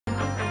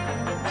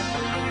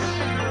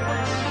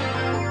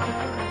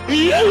All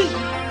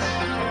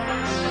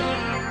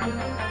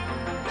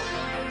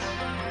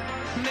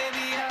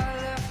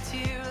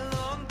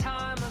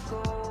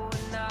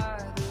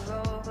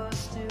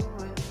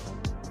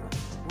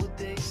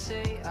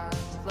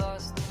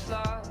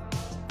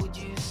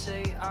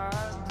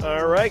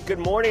right, good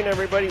morning,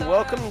 everybody.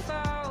 Welcome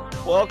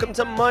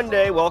to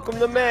Monday. Welcome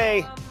to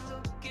May.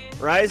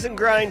 Rise and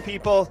grind,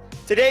 people.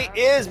 Today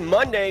is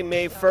Monday,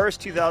 May 1st,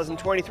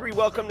 2023.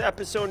 Welcome to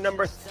episode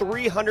number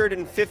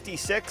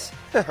 356.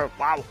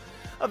 Wow.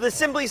 Of the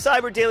Simply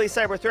Cyber Daily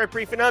Cyber Threat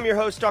Brief, and I'm your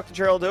host, Dr.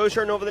 Gerald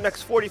Dozier, and over the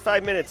next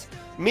 45 minutes,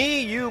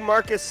 me, you,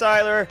 Marcus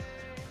Seiler,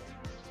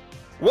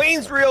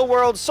 Wayne's Real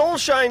World,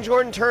 Soulshine,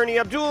 Jordan Turney,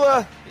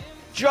 Abdullah,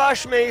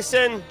 Josh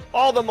Mason,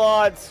 all the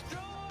mods,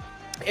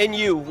 and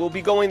you will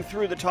be going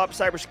through the top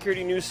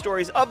cybersecurity news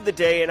stories of the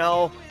day, and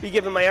I'll be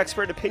giving my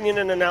expert opinion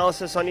and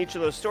analysis on each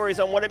of those stories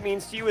on what it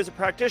means to you as a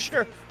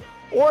practitioner,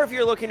 or if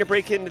you're looking to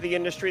break into the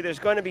industry. There's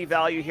going to be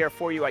value here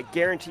for you, I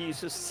guarantee you.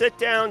 So sit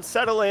down,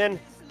 settle in,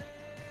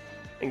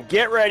 and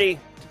get ready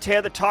to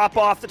tear the top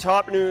off the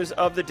top news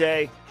of the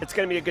day. It's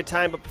going to be a good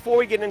time. But before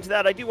we get into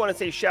that, I do want to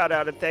say shout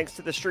out and thanks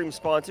to the stream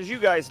sponsors. You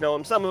guys know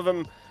them. Some of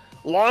them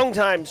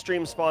longtime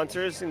stream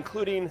sponsors,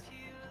 including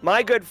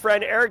my good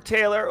friend Eric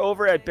Taylor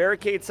over at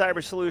Barricade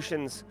Cyber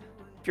Solutions.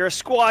 If you're a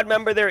squad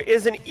member, there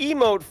is an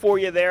emote for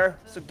you there,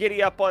 so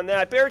giddy up on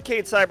that.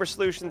 Barricade Cyber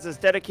Solutions is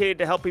dedicated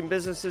to helping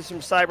businesses from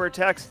cyber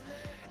attacks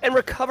and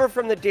recover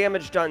from the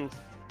damage done.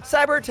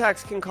 Cyber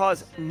attacks can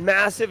cause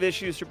massive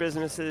issues for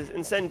businesses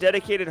and send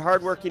dedicated,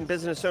 hardworking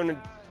business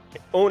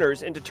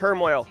owners into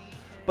turmoil.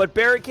 But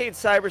Barricade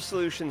Cyber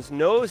Solutions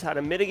knows how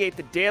to mitigate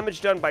the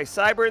damage done by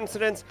cyber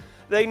incidents.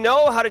 They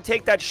know how to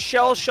take that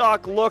shell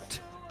shock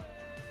looked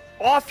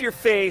off your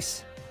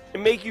face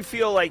and make you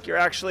feel like you're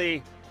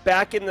actually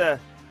back in the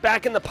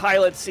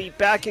pilot seat,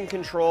 back in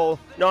control.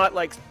 Not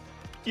like,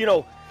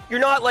 you're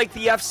not like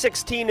the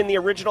F-16 in the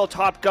original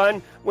Top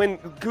Gun when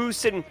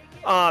Goose and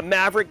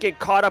Maverick get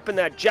caught up in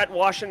that jet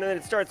wash and then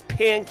it starts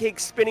pancake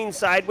spinning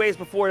sideways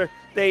before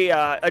they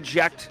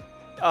eject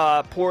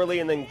poorly,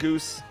 and then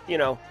Goose,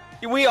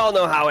 we all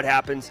know how it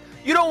happens.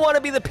 You don't want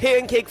to be the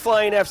pancake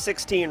flying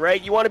F-16,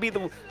 right? You want to be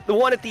the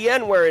one at the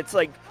end where it's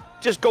like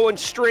just going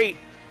straight,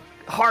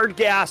 hard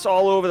gas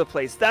all over the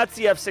place. That's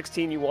the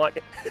F-16 you want.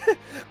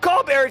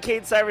 Call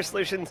Barricade Cyber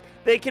Solutions.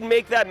 They can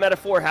make that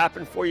metaphor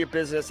happen for your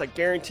business, I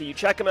guarantee you.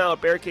 Check them out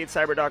at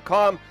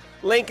barricadecyber.com.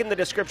 Link in the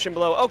description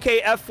below.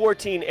 Okay,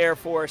 F-14 Air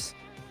Force.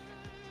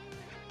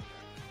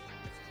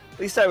 At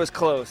least I was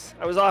close.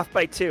 I was off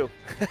by 2.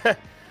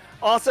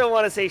 Also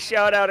want to say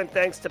shout out and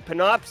thanks to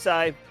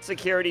Panoptcy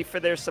Security for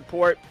their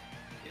support.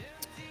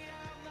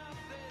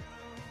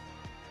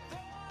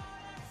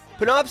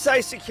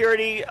 Panoptcy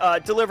Security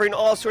delivering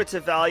all sorts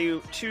of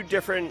value to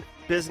different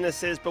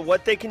businesses, but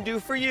what they can do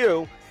for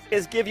you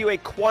is give you a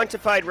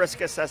quantified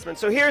risk assessment.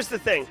 So here's the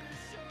thing.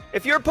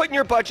 If you're putting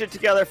your budget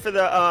together for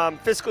the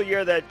fiscal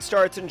year that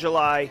starts in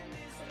July,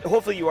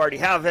 hopefully you already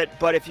have it,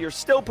 but if you're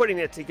still putting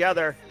it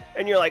together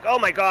and you're like, oh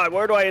my God,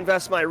 where do I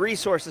invest my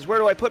resources? Where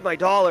do I put my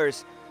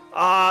dollars?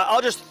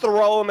 I'll just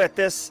throw them at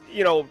this,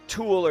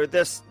 tool or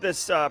this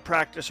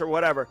practice or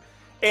whatever.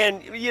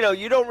 And,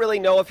 you don't really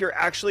know if you're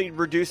actually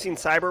reducing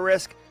cyber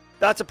risk.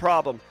 That's a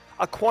problem.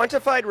 A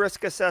quantified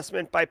risk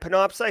assessment by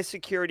Panoptcy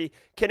Security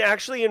can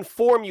actually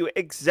inform you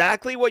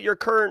exactly what your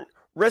current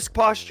risk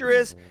posture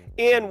is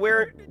and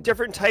where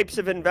different types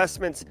of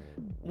investments,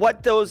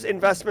 what those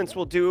investments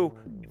will do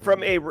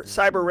from a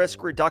cyber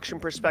risk reduction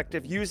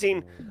perspective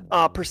using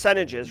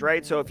percentages,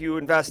 right? So if you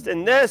invest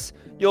in this,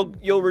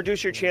 you'll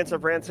reduce your chance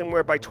of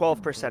ransomware by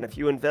 12%. If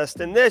you invest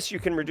in this, you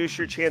can reduce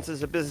your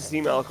chances of business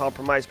email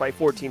compromise by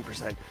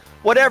 14%.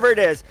 Whatever it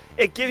is,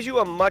 it gives you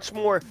a much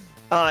more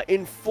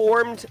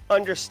informed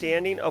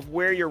understanding of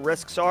where your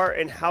risks are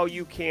and how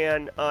you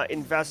can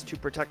invest to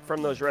protect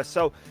from those risks.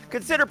 So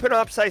consider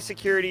Panoptcy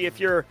Security if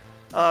you're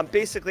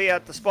basically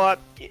at the spot.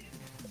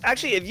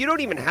 Actually, if you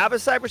don't even have a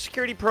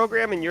cybersecurity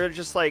program and you're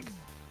just like,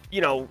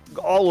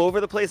 all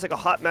over the place like a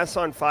hot mess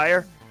on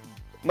fire,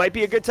 might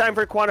be a good time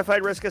for a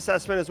quantified risk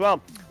assessment as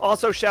well.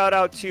 Also, shout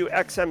out to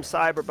XM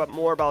Cyber, but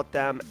more about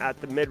them at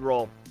the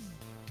mid-roll.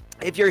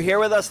 If you're here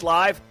with us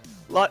live,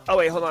 oh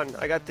wait, hold on.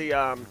 I got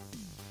the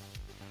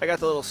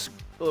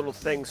little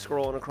thing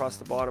scrolling across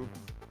the bottom.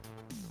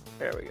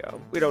 There we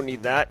go. We don't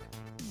need that.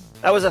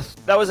 That was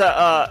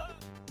a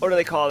what do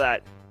they call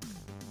that?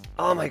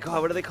 Oh my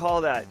God, what do they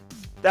call that?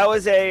 That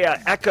was a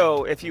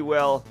echo, if you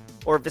will,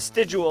 or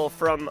vestigial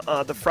from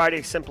the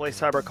Friday Simply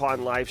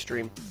CyberCon live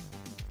stream.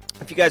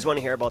 If you guys want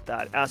to hear about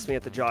that, ask me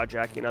at the Jaw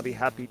Jacking. I'll be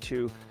happy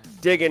to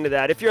dig into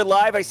that. If you're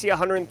live, I see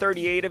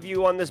 138 of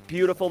you on this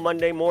beautiful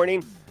Monday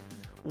morning.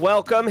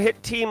 Welcome.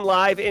 Hit Team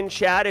Live in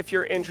chat if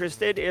you're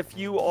interested. If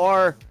you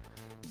are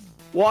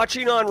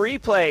watching on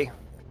replay,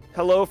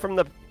 hello from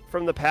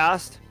the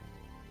past.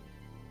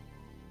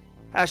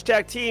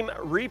 Hashtag Team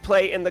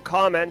Replay in the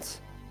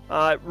comments.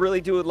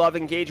 Really do love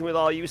engaging with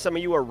all you. Some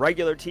of you are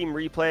regular Team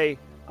Replay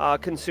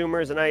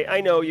consumers, and I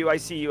know you. I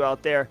see you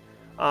out there.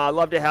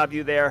 Love to have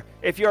you there.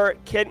 If you're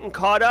getting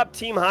caught up,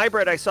 Team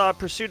Hybrid. I saw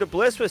Pursuit of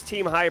Bliss was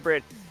Team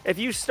Hybrid. if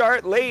you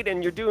start late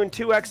and you're doing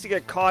 2x to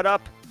get caught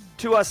up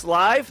to us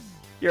live,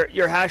 your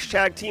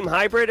hashtag team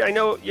hybrid. I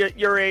know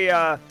you're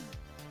a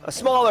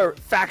smaller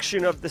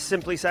faction of the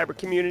Simply Cyber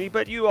community,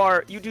 but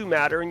you do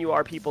matter, and you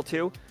are people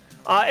too.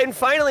 And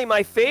finally,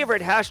 my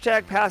favorite,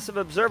 hashtag passive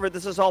observer.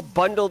 This is all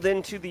bundled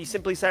into the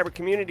Simply Cyber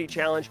community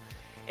challenge.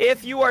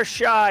 If you are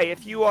shy,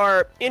 if you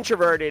are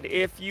introverted,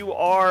 if you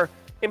are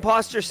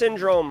imposter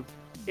syndrome,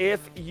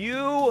 if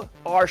you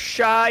are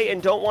shy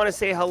and don't want to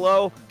say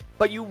hello,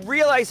 but you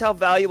realize how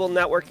valuable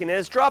networking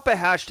is, drop a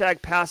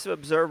hashtag passive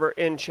observer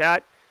in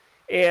chat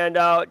and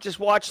just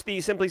watch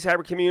the Simply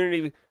Cyber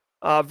community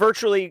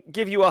virtually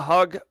give you a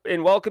hug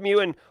and welcome you,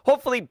 and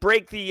hopefully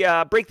break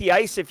the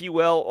ice, if you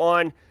will,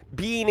 on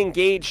being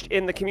engaged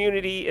in the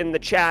community, in the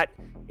chat,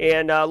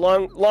 and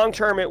long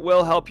term it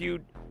will help you.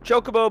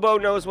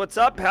 Chocobobo knows what's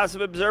up. Passive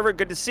observer,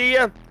 good to see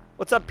you.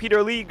 What's up,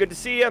 Peter Lee? Good to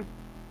see you.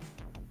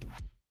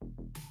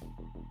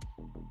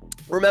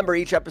 Remember,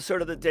 each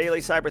episode of the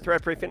Daily Cyber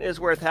Threat Briefing is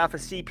worth half a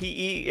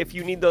CPE if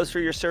you need those for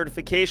your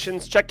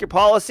certifications. Check your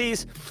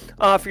policies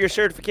for your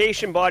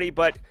certification body,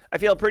 but I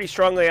feel pretty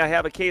strongly I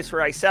have a case for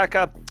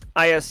ISACA,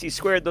 ISC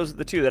squared. Those are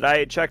the two that I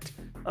had checked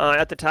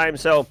at the time.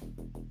 So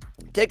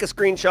take a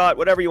screenshot,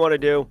 whatever you want to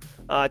do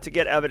to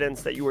get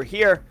evidence that you were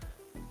here.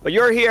 But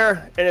you're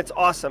here, and it's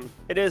awesome.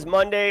 It is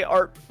Monday,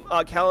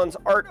 Callan's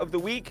Art of the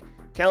Week.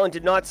 Callan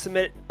did not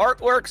submit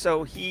artwork,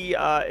 so he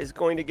is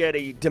going to get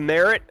a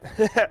demerit.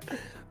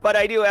 But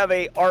I do have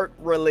a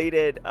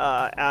art-related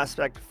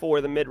aspect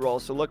for the mid-roll,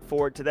 so look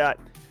forward to that.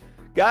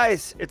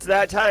 Guys, it's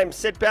that time.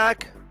 Sit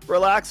back,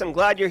 relax. I'm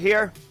glad you're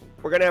here.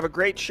 We're going to have a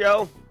great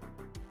show.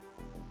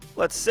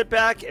 Let's sit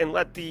back and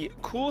let the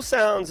cool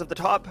sounds of the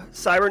top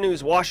cyber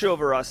news wash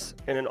over us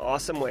in an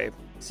awesome way.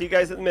 See you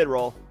guys at the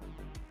mid-roll.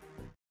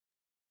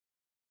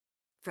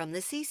 From the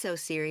CISO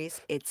series,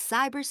 it's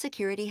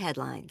Cybersecurity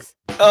Headlines.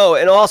 Oh,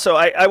 and also,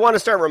 I want to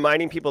start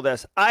reminding people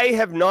this. I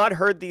have not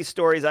heard these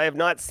stories. I have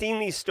not seen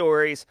these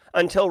stories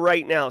until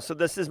right now. So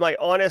this is my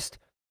honest,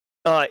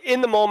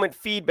 in-the-moment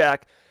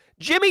feedback.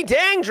 Jimmy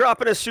Dang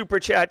dropping a super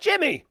chat.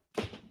 Jimmy!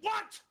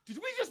 What? Did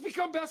we just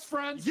become best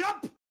friends?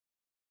 Yup!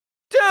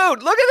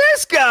 Dude, look at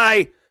this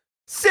guy!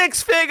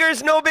 6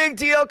 figures, no big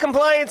deal.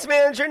 Compliance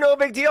manager, no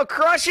big deal.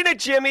 Crushing it,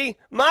 Jimmy.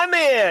 My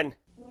man.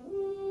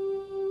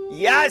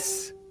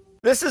 Yes!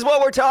 This is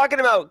what we're talking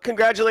about.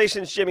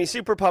 Congratulations, Jimmy.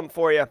 Super pumped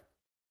for you.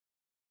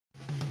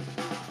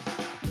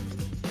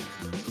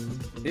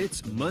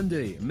 It's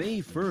Monday, May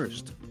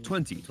 1st,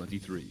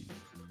 2023.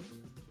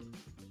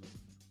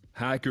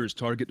 Hackers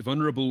target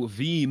vulnerable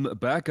Veeam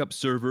backup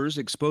servers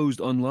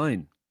exposed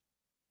online.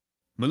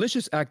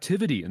 Malicious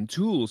activity and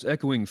tools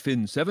echoing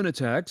Fin7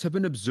 attacks have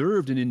been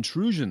observed in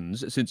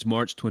intrusions since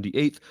March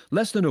 28th,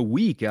 less than a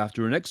week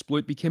after an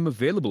exploit became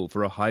available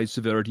for a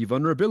high-severity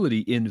vulnerability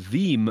in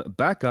Veeam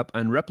backup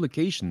and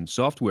replication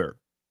software.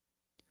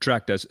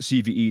 Tracked as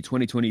CVE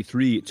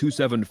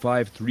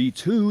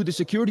 2023-27532, the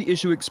security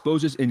issue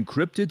exposes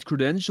encrypted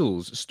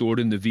credentials stored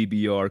in the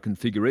VBR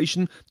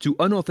configuration to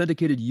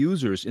unauthenticated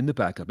users in the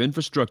backup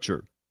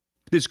infrastructure.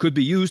 This could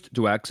be used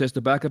to access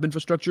the backup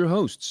infrastructure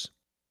hosts.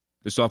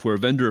 The software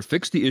vendor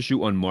fixed the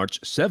issue on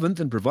March 7th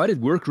and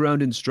provided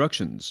workaround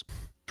instructions.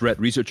 Threat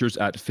researchers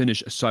at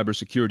Finnish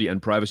cybersecurity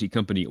and privacy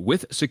company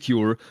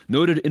WithSecure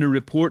noted in a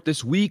report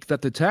this week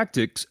that the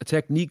tactics,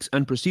 techniques,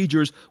 and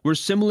procedures were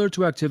similar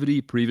to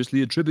activity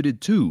previously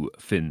attributed to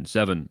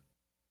Fin7.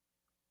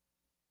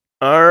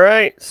 All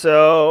right,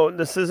 so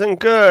this isn't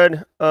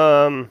good.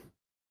 I'm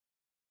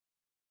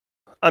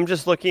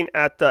just looking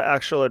at the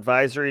actual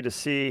advisory to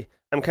see.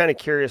 I'm kind of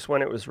curious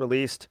when it was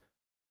released.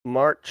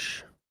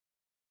 March.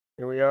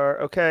 Here we are.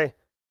 Okay.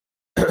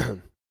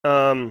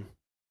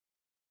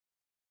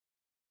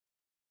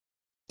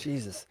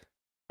 Jesus.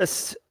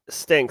 This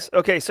stinks.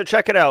 Okay, so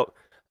check it out.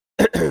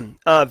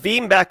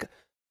 Veeam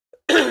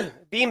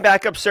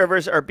backup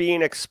servers are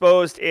being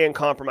exposed and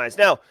compromised.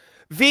 Now,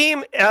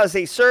 Veeam as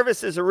a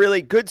service is a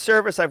really good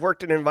service. I've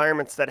worked in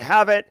environments that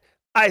have it.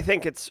 I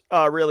think it's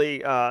a really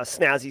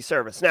snazzy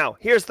service. Now,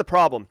 here's the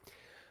problem.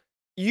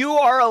 You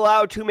are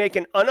allowed to make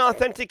an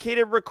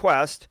unauthenticated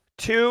request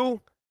to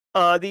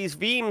these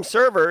Veeam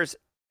servers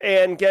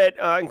and get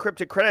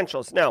encrypted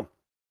credentials. Now,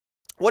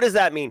 what does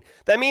that mean?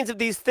 That means if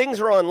these things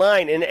are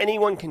online and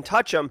anyone can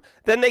touch them,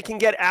 then they can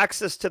get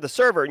access to the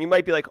server. And you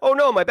might be like, oh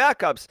no, my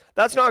backups,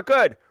 that's not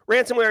good.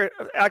 Ransomware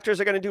actors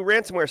are going to do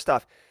ransomware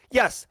stuff.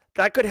 Yes,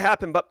 that could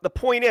happen. But the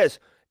point is,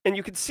 and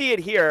you can see it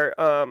here.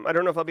 I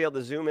don't know if I'll be able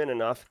to zoom in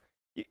enough.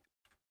 You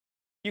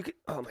could,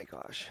 oh my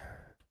gosh,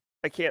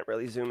 I can't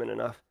really zoom in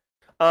enough.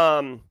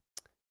 The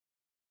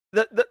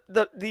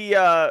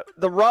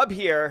rub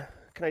here,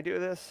 can I do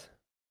this?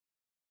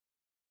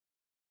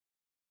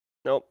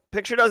 Nope.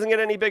 Picture doesn't get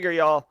any bigger,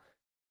 y'all.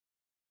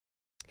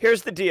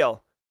 Here's the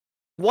deal.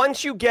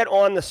 Once you get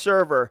on the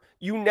server,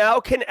 you now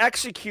can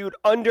execute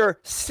under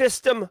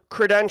system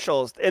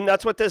credentials. And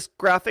that's what this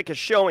graphic is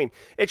showing.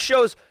 It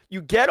shows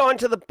you get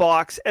onto the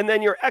box and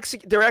then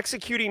they're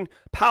executing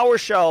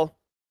PowerShell.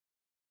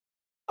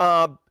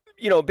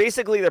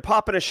 Basically they're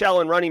popping a shell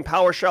and running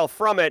PowerShell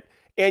from it.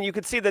 and you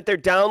can see that they're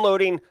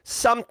downloading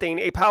something,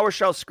 a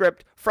PowerShell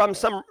script from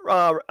some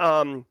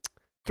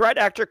threat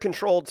actor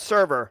controlled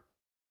server.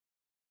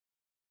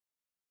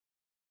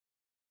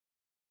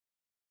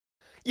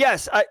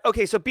 Yes,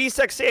 okay, so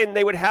BSEC's saying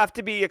they would have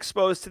to be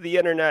exposed to the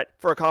internet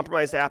for a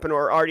compromise to happen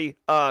or already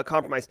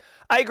compromised.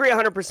 I agree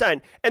 100%.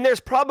 And there's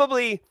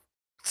probably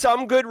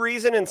some good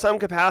reason in some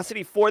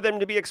capacity for them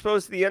to be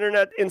exposed to the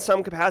internet in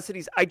some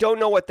capacities. I don't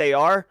know what they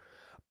are,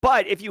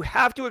 but if you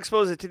have to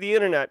expose it to the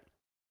internet,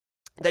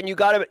 then you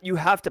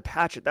have to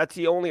patch it. That's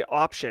the only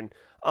option.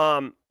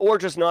 Or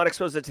just not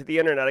expose it to the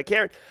internet.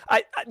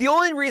 The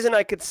only reason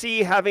I could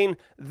see having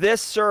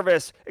this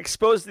service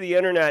exposed to the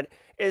internet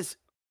is,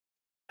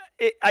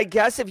 I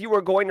guess, if you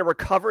were going to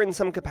recover in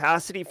some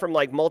capacity from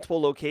like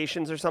multiple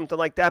locations or something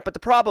like that. But the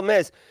problem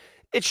is,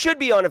 it should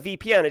be on a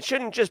VPN. It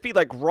shouldn't just be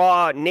like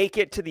raw,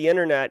 naked to the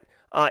internet,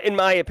 in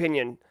my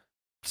opinion.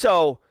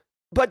 So,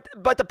 but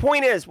the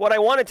point is, what I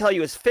want to tell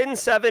you is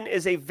Fin7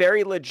 is a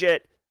very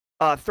legit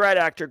threat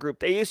actor group.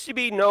 They used to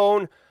be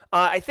known,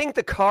 I think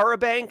the Cara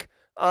Bank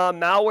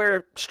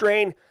malware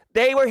strain,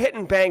 they were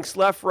hitting banks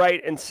left,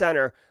 right, and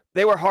center.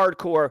 They were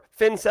hardcore.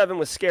 Fin7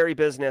 was scary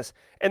business.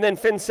 And then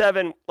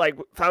Fin7 like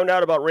found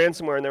out about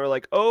ransomware and they were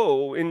like,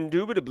 oh,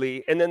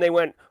 indubitably. And then they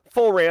went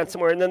full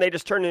ransomware. And then they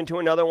just turned into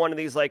another one of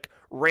these like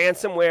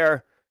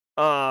ransomware,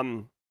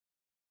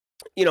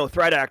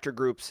 threat actor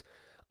groups.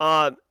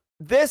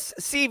 This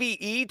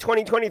CVE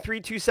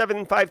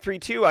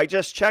 2023-27532, I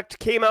just checked,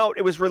 came out.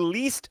 It was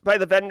released by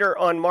the vendor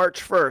on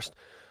March 1st,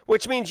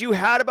 which means you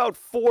had about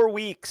 8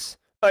 weeks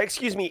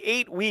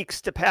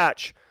to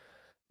patch.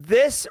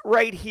 This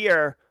right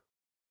here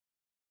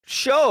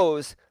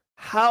shows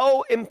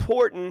how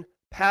important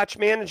patch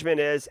management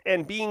is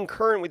and being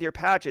current with your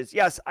patches.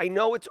 Yes, I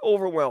know it's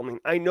overwhelming.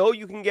 I know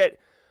you can get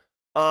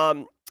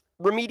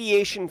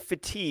remediation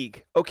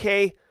fatigue,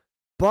 okay?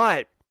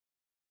 But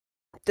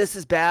this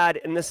is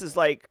bad, and this is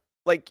even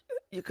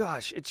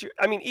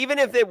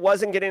if it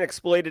wasn't getting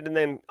exploited and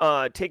then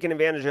taken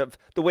advantage of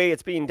the way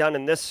it's being done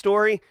in this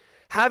story,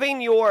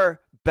 having your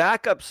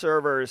backup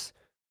servers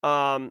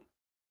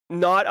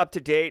not up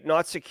to date,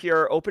 not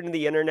secure, open to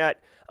the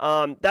internet,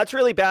 that's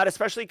really bad,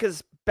 especially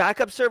because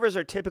backup servers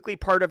are typically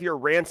part of your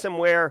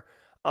ransomware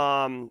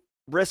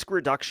risk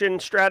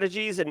reduction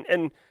strategies.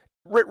 And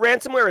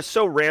ransomware is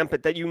so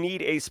rampant that you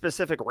need a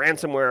specific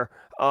ransomware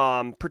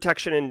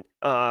protection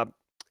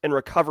and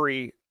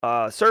recovery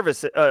like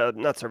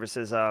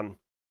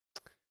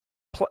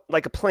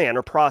a plan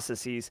or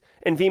processes.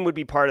 And Veeam would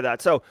be part of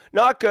that. So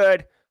not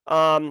good.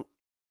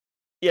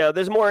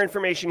 There's more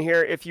information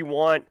here if you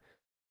want.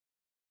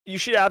 You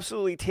should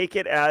absolutely take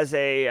it as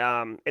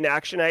an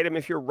action item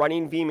if you're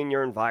running Veeam in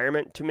your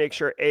environment to make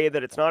sure, A,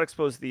 that it's not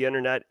exposed to the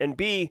internet, and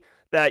B,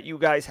 that you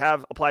guys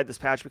have applied this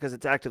patch because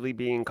it's actively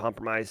being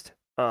compromised.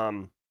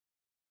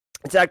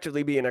 It's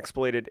actively being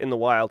exploited in the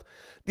wild.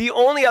 The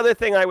only other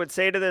thing I would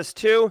say to this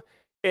too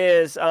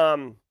is,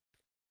 and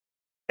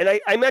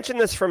I mention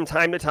this from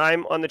time to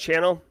time on the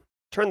channel.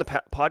 Turn the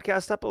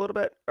podcast up a little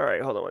bit. All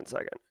right, hold on one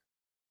second.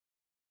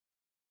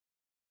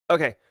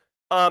 Okay.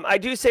 I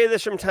do say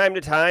this from time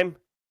to time.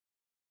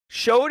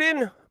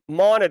 Shodan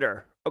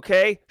Monitor,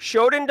 okay?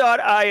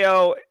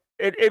 Shodan.io,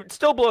 it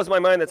still blows my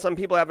mind that some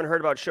people haven't heard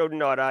about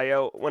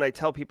Shodan.io when I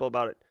tell people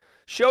about it.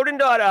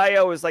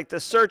 Shodan.io is like the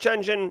search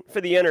engine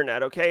for the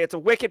internet, okay? It's a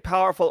wicked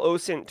powerful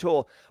OSINT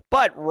tool.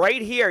 But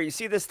right here, you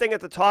see this thing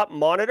at the top,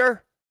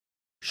 Monitor?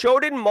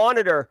 Shodan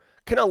Monitor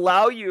can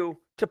allow you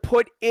to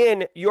put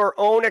in your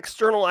own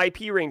external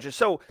IP ranges.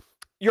 So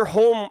your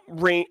home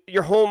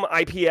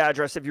IP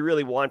address if you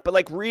really want, but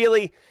like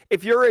really,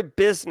 if you're a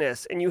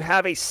business and you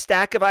have a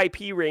stack of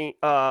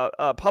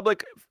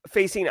public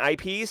facing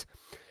IPs,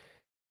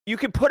 you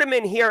can put them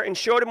in here and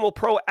Shodan will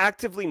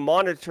proactively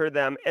monitor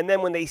them. And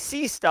then when they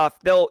see stuff,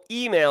 they'll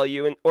email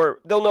you or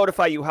they'll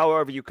notify you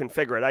however you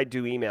configure it. I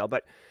do email,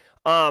 but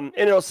and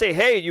it'll say,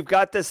 hey, you've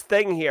got this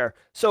thing here.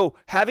 So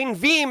having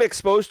Veeam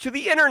exposed to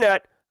the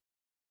internet,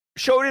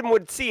 Shodan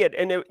would see it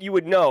and you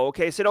would know,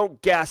 okay? So don't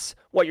guess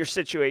what your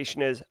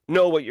situation is.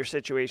 Know what your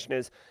situation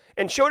is.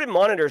 And Shodan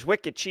Monitor is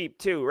wicked cheap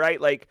too, right?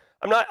 Like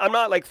I'm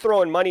not like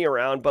throwing money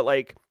around, but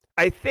like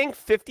I think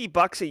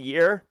 $50 a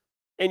year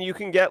and you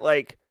can get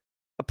like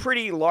a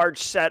pretty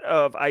large set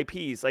of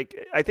IPs. Like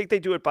I think they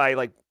do it by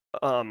like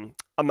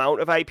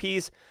amount of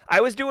IPs.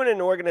 I was doing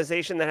an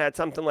organization that had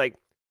something like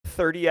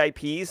 30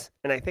 IPs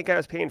and I think I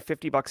was paying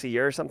 $50 a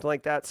year or something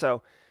like that.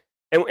 So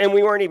and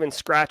we weren't even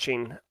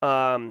scratching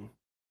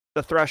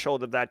the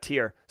threshold of that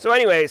tier. So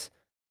anyways,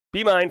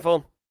 be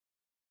mindful.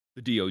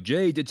 The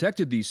DOJ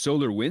detected the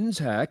SolarWinds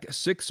hack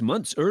 6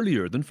 months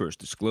earlier than first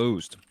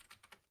disclosed.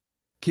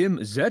 Kim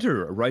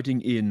Zetter,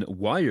 writing in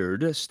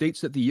Wired,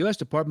 states that the U.S.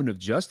 Department of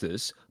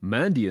Justice,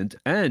 Mandiant,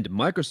 and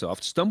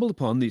Microsoft stumbled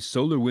upon the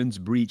SolarWinds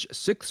breach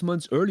 6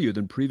 months earlier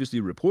than previously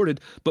reported,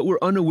 but were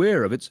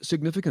unaware of its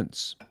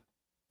significance.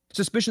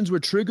 Suspicions were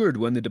triggered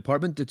when the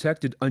department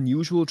detected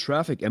unusual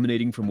traffic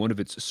emanating from one of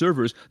its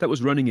servers that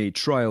was running a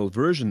trial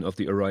version of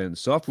the Orion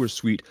software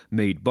suite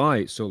made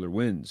by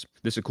SolarWinds.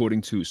 This according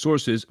to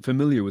sources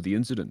familiar with the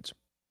incident.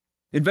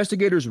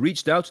 Investigators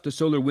reached out to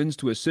SolarWinds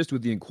to assist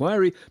with the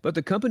inquiry, but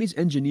the company's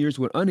engineers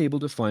were unable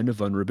to find a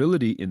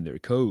vulnerability in their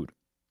code.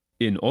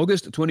 In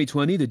August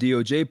 2020, the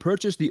DOJ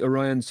purchased the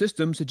Orion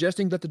system,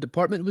 suggesting that the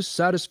department was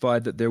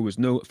satisfied that there was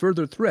no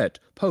further threat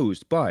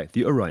posed by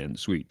the Orion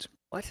suite.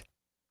 What?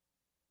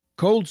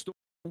 Cold storage.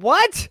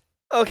 What?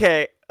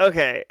 Okay. A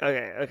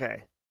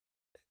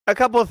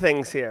couple of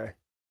things here.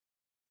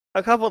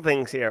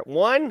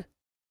 One,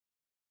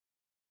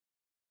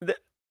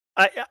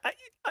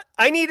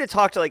 I need to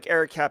talk to like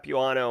Eric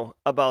Capuano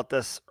about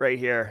this right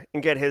here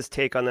and get his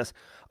take on this.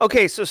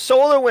 Okay, so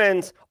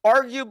SolarWinds,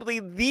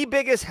 arguably the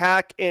biggest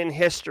hack in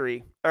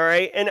history. All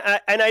right, and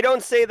I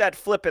don't say that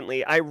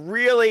flippantly. I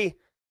really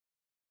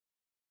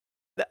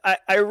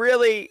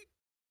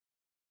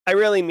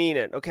mean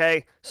it.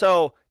 Okay,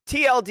 so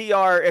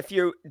TLDR, if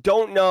you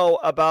don't know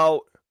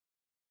about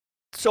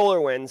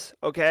SolarWinds,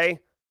 okay,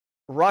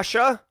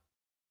 Russia.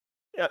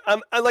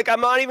 I'm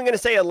not even gonna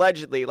say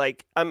allegedly.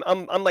 Like I'm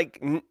like,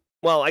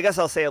 well, I guess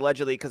I'll say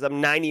allegedly because I'm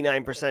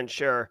 99%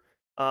 sure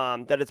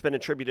that it's been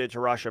attributed to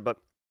Russia, but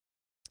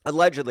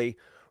allegedly,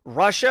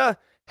 Russia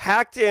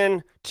hacked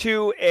in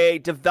to a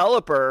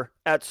developer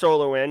at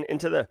SolarWinds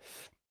into the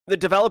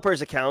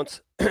developer's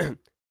accounts,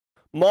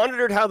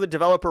 monitored how the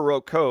developer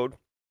wrote code,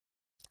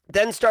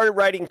 then started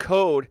writing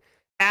code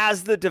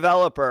as the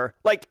developer,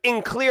 like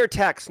in clear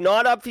text,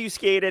 not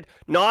obfuscated,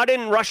 not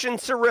in Russian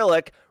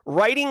Cyrillic,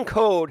 writing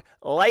code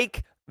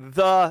like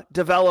the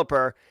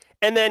developer,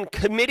 and then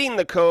committing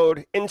the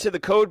code into the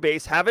code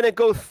base, having it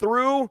go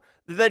through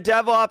the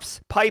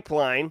DevOps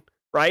pipeline,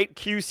 right?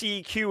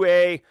 QC,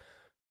 QA,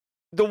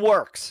 the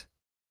works.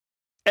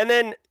 And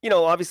then,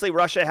 obviously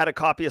Russia had a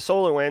copy of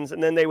SolarWinds,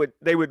 and then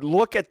they would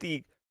look at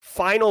the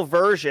final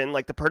version,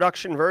 like the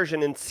production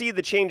version, and see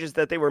the changes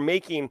that they were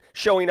making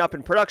showing up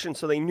in production,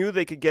 so they knew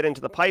they could get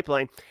into the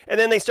pipeline. And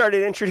then they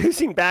started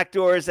introducing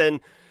backdoors and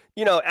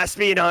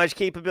espionage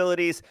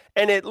capabilities,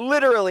 and it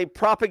literally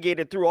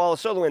propagated through all of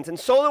SolarWinds. And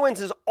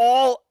SolarWinds is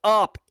all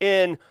up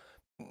in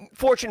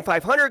Fortune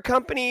 500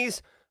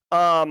 companies,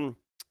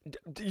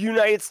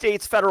 United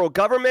States federal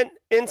government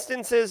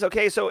instances.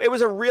 Okay, so it was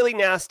a really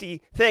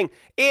nasty thing.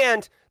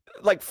 And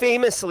like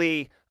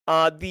famously,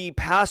 the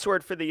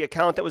password for the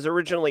account that was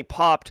originally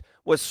popped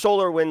was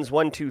SolarWinds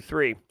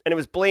 123, and it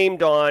was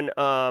blamed on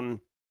an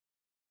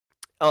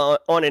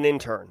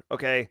intern.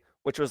 Okay,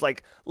 which was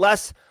like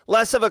less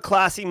of a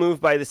classy move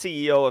by the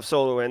CEO of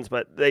SolarWinds,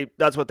 but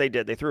that's what they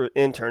did. They threw an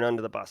intern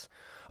under the bus.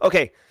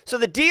 Okay, so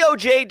the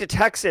DOJ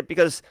detects it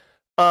because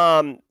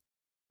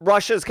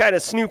Russia's kind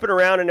of snooping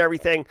around and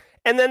everything,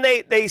 and then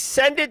they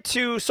send it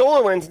to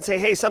SolarWinds and say,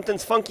 hey,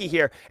 something's funky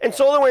here. And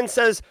SolarWinds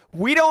says,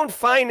 we don't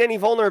find any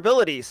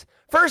vulnerabilities.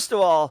 First of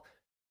all,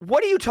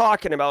 what are you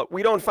talking about?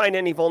 We don't find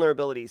any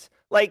vulnerabilities.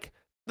 Like,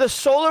 the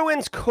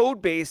SolarWinds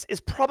code base is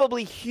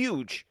probably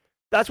huge.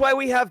 That's why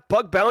we have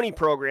bug bounty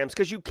programs,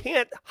 because you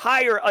can't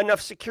hire enough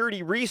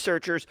security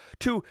researchers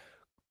to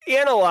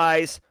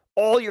analyze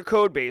all your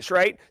code base,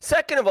 right?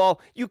 Second of all,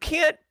 you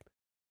can't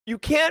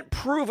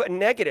prove a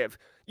negative.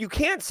 You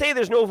can't say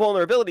there's no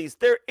vulnerabilities.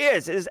 There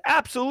is. It is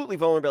absolutely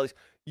vulnerabilities.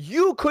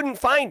 You couldn't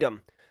find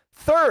them.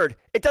 Third,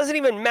 it doesn't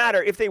even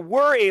matter if they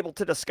were able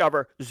to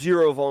discover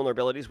zero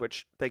vulnerabilities,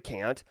 which they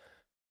can't.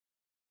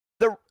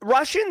 The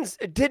Russians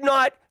did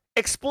not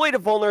exploit a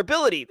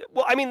vulnerability.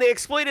 Well, I mean, they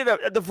exploited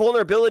the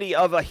vulnerability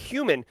of a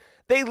human.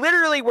 They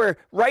literally were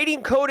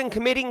writing code and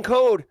committing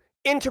code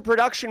into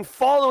production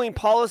following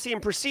policy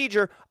and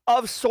procedure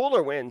of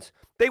SolarWinds.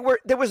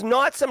 There was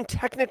not some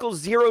technical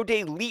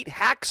zero-day leet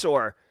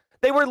hacksaw.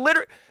 They were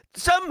literally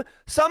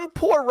some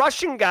poor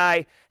Russian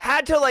guy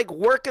had to like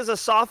work as a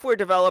software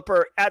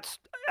developer at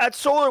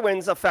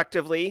SolarWinds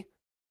effectively.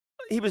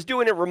 He was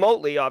doing it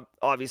remotely,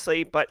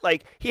 obviously, but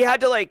like he had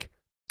to like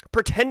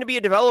pretend to be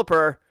a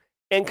developer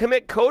and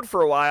commit code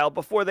for a while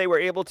before they were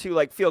able to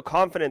like feel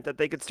confident that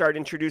they could start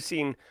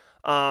introducing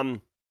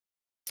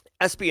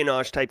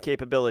espionage type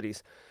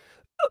capabilities.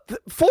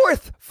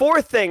 Fourth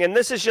thing, and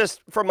this is just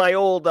from my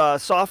old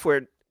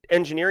software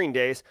engineering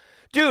days.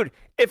 Dude,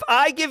 if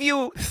I give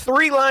you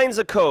 3 lines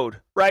of code,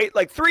 right?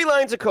 Like 3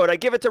 lines of code, I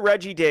give it to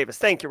Reggie Davis.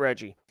 Thank you,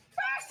 Reggie.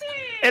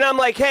 And I'm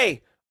like,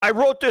 hey, I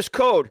wrote this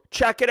code.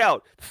 Check it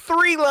out.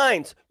 3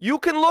 lines. You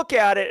can look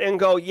at it and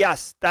go,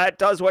 yes, that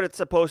does what it's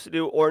supposed to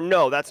do, or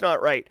no, that's not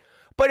right.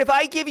 But if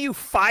I give you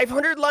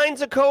 500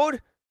 lines of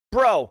code,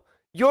 bro,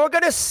 you're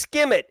going to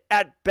skim it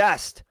at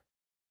best.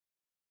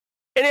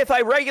 And if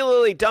I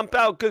regularly dump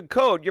out good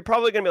code, you're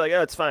probably going to be like,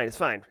 oh, it's fine.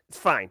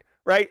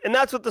 Right? And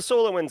that's what the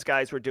SolarWinds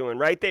guys were doing,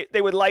 right?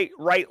 They would write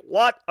a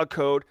lot of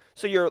code,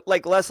 so you're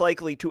like less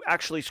likely to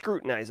actually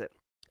scrutinize it.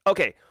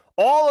 Okay,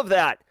 all of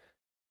that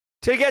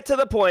to get to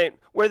the point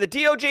where the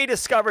DOJ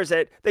discovers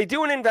it, they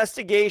do an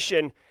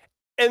investigation,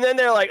 and then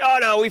they're like, oh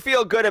no, we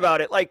feel good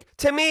about it. Like,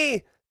 to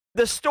me,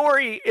 the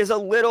story is a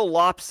little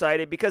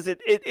lopsided because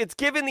it's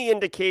given the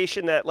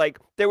indication that like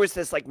there was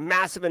this like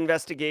massive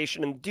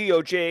investigation and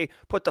DOJ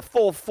put the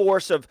full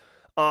force of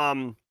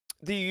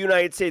the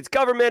United States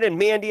government and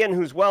Mandiant,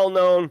 who's well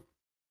known.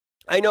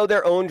 I know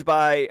they're owned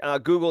by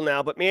Google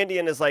now, but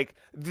Mandiant is like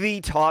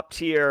the top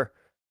tier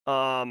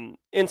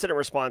incident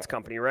response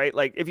company, right?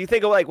 Like if you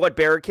think of like what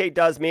Barricade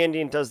does,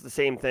 Mandiant does the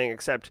same thing,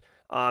 except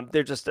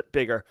they're just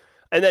bigger.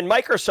 And then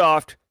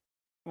Microsoft,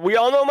 we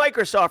all know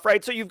Microsoft,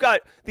 right? So you've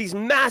got these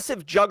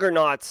massive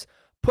juggernauts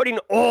putting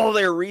all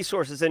their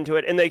resources into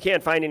it, and they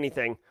can't find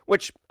anything,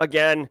 which,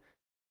 again,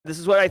 this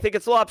is what I think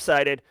it's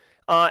lopsided.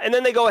 And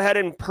then they go ahead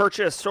and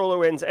purchase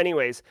SolarWinds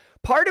anyways.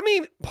 Part of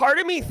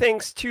me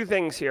thinks two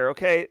things here,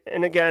 okay?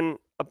 And again,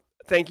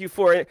 thank you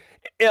for it.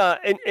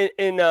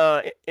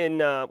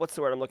 What's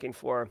the word I'm looking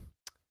for?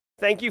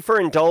 Thank you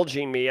for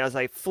indulging me as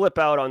I flip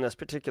out on this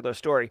particular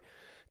story.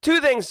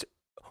 Two things.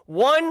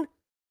 One,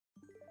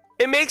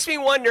 it makes me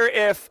wonder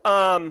if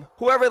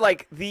whoever,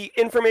 like the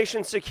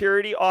information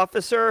security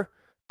officer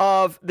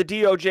of the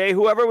DOJ,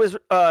 whoever was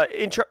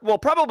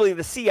probably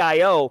the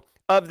CIO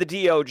of the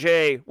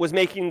DOJ was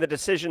making the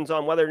decisions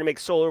on whether to make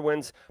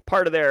SolarWinds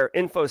part of their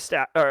info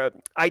stack or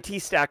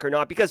IT stack or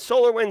not, because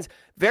SolarWinds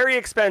very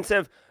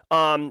expensive,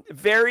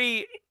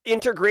 very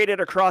integrated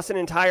across an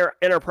entire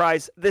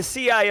enterprise. The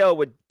CIO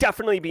would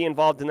definitely be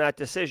involved in that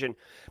decision.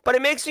 But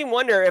it makes me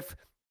wonder if,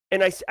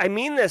 and I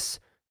mean this,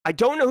 I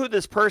don't know who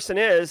this person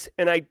is,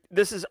 and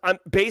I'm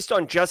based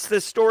on just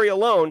this story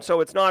alone, so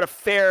it's not a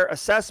fair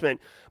assessment.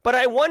 But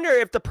I wonder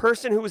if the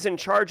person who was in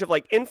charge of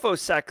like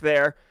InfoSec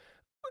there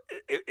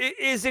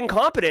is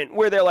incompetent,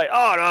 where they're like,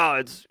 oh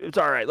no, it's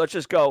all right, let's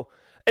just go.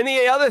 And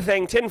the other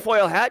thing,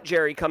 tinfoil hat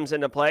Jerry comes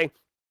into play.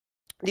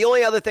 The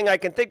only other thing I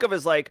can think of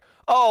is like,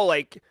 oh,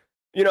 like,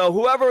 you know,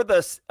 whoever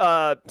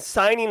the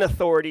signing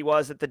authority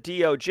was at the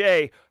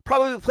DOJ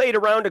probably played a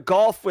round of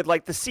golf with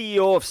like the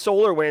CEO of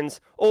SolarWinds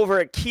over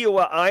at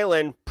Kiowa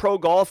Island pro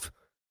golf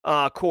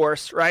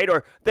course, right?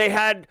 Or they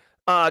had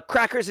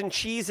crackers and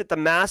cheese at the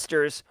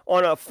Masters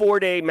on a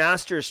 4-day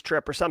Masters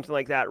trip or something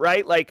like that,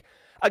 right? Like,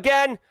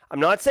 again, I'm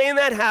not saying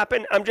that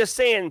happened. I'm just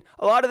saying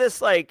a lot of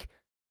this, like,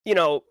 you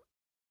know,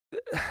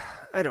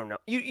 I don't know.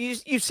 You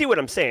see what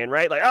I'm saying,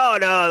 right? Like, oh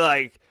no,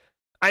 like,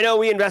 I know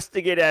we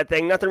investigated that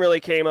thing. Nothing really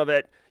came of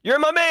it. You're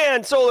my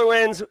man,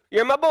 SolarWinds.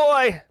 You're my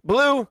boy,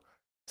 Blue.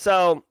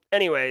 So,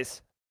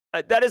 anyways,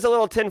 that is a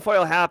little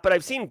tinfoil hat, but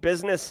I've seen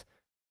business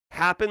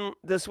happen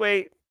this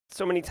way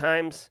so many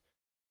times.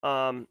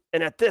 And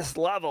at this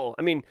level,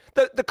 I mean,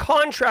 the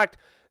contract,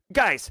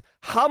 guys,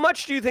 how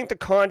much do you think the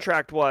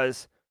contract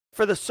was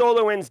for the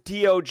SolarWinds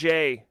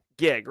DOJ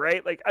gig,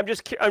 right? Like, I'm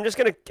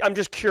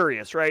just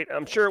curious, right?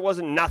 I'm sure it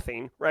wasn't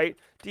nothing, right?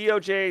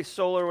 DOJ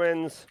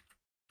SolarWinds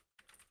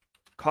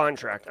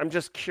contract. I'm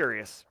just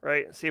curious,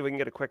 right? See if we can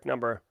get a quick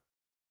number.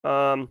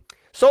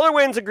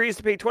 SolarWinds agrees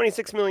to pay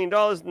 $26 million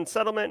in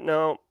settlement.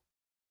 No.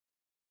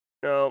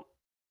 All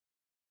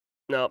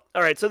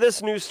right, so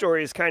this news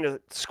story is kind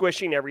of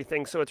squishing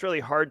everything, so it's really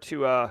hard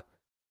to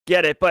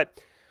get it. But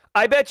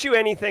I bet you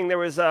anything there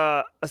was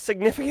a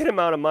significant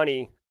amount of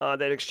money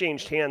that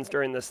exchanged hands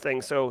during this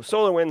thing. So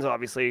SolarWinds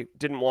obviously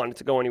didn't want it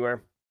to go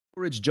anywhere.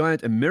 Storage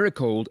giant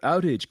Americold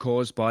outage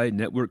caused by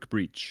network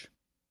breach.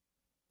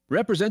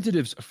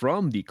 Representatives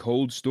from the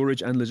cold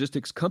storage and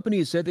logistics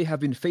company said they have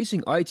been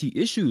facing IT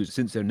issues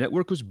since their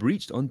network was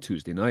breached on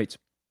Tuesday night.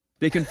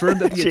 They confirmed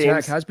that the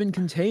attack has been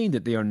contained,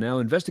 that they are now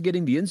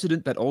investigating the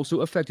incident that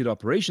also affected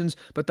operations,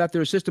 but that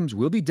their systems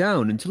will be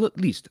down until at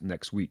least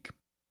next week.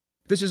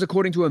 This is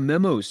according to a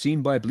memo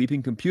seen by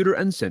Bleeping Computer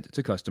and sent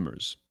to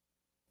customers.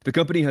 The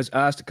company has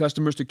asked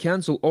customers to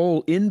cancel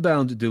all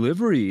inbound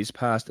deliveries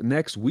past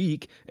next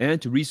week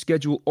and to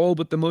reschedule all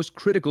but the most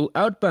critical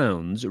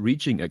outbounds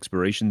reaching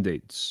expiration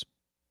dates.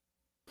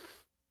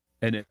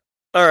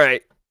 All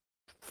right.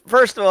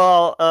 First of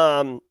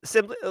all,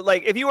 simply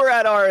like if you were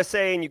at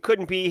RSA and you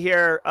couldn't be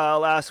here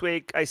last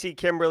week, I see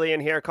Kimberly in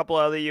here, a couple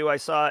other you I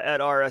saw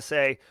at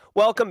RSA.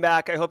 Welcome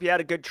back. I hope you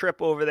had a good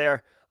trip over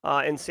there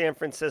in San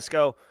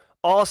Francisco.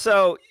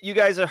 Also, you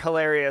guys are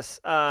hilarious.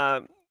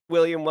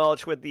 William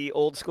Welch with the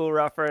old school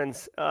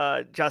reference,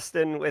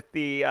 Justin with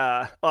the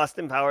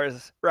Austin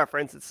Powers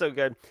reference. It's so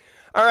good.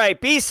 All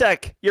right,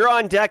 BSEC, you're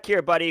on deck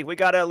here, buddy. We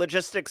got a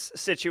logistics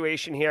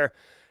situation here.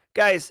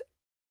 Guys,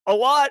 a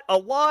lot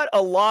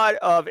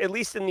of, at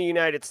least in the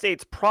United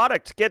States,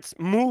 product gets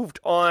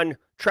moved on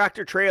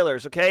tractor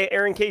trailers, okay?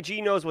 Aaron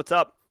KG knows what's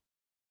up.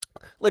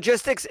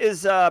 Logistics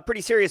is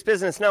pretty serious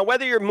business. Now,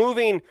 whether you're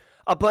moving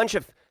a bunch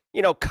of,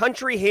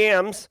 country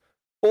hams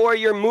or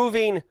you're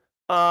moving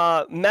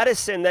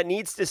medicine that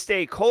needs to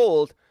stay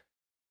cold,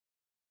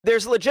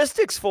 there's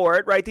logistics for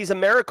it, right? These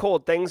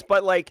Americold things,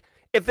 but like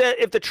if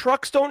the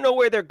trucks don't know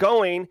where they're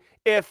going,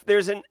 if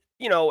there's an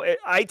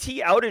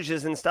IT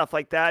outages and stuff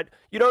like that,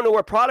 you don't know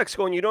where product's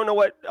going, you don't know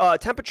what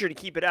temperature to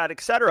keep it at,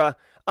 etc.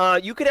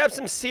 You could have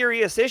some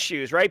serious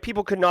issues, right?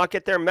 People could not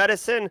get their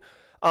medicine.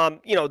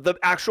 The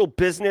actual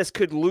business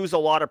could lose a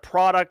lot of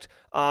product,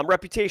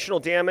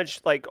 reputational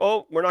damage. Like,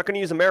 oh, we're not going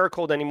to use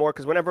Americold anymore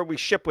because whenever we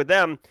ship with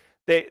them,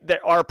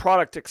 our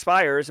product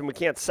expires and we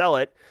can't sell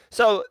it.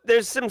 So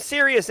there's some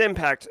serious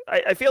impact.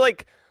 I feel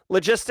like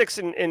logistics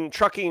and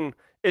trucking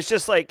is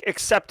just like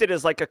accepted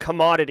as like a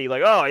commodity.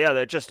 Like, oh yeah,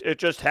 it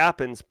just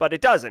happens, but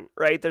it doesn't,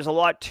 right? There's a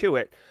lot to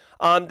it.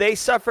 They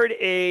suffered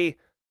a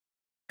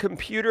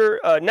computer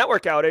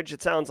network outage.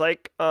 It sounds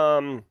like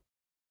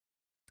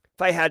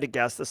if I had to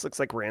guess, this looks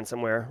like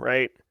ransomware,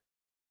 right?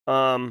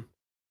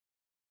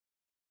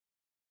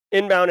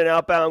 Inbound and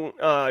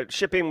outbound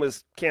shipping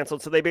was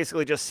canceled, so they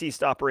basically just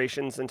ceased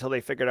operations until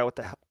they figured out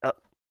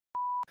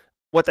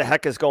what the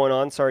heck is going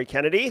on. Sorry,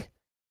 Kennedy.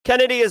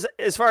 Kennedy is,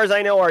 as far as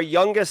I know, our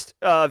youngest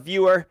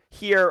viewer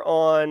here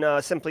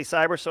on Simply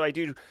Cyber, so I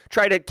do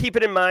try to keep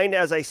it in mind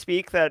as I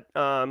speak that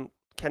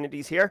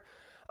Kennedy's here.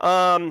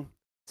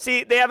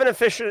 See, they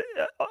haven't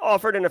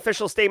offered an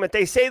official statement.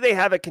 They say they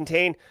have it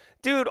contained.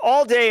 Dude,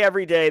 all day,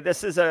 every day,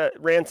 this is a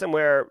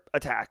ransomware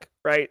attack,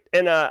 right?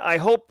 And I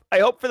hope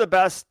for the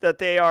best that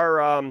they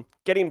are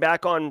getting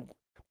back on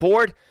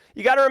board.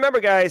 You got to remember,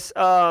 guys,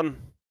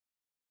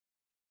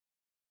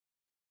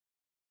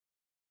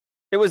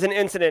 it was an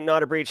incident,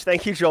 not a breach.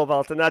 Thank you, Joel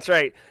Belton. That's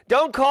right.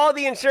 Don't call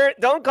the insurance.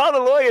 Don't call the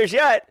lawyers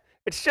yet.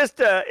 It's just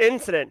an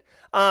incident.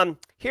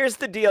 Here's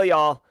the deal,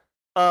 y'all.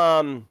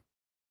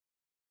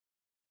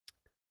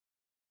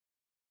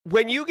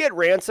 When you get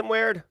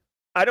ransomware,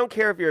 I don't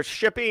care if you're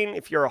shipping,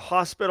 if you're a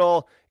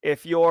hospital,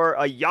 if you're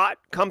a yacht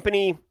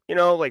company, you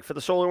know, like for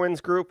the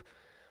SolarWinds group,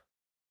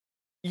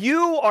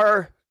 you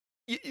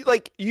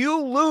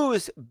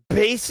lose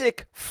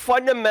basic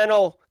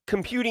fundamental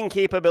computing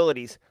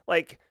capabilities.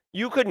 Like,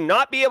 you could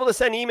not be able to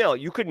send email.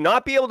 You could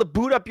not be able to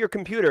boot up your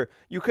computer.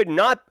 You could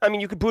not, I mean,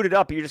 you could boot it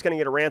up, but you're just going to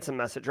get a ransom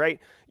message, right?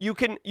 You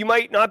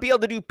might not be able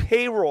to do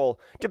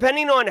payroll.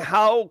 Depending on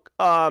how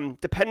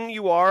dependent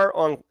you are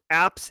on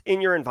apps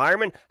in your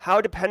environment, how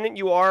dependent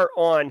you are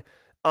on,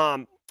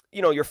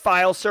 your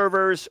file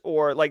servers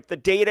or like the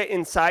data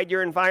inside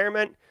your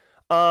environment,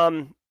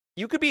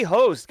 you could be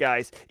hosed,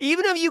 guys.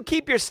 Even if you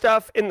keep your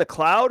stuff in the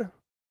cloud,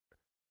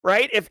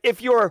 right? If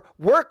your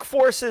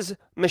workforce's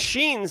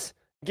machines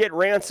get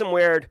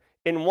ransomwared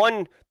in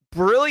one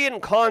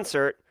brilliant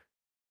concert,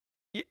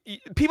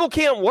 people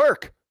can't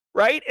work,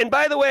 right? And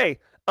by the way,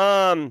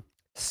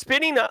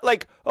 spinning up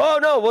like, oh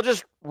no, we'll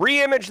just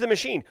re-image the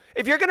machine.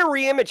 If you're going to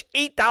re-image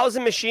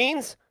 8,000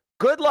 machines,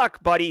 good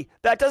luck, buddy.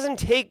 That doesn't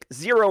take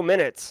 0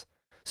 minutes.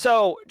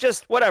 So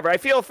just whatever. I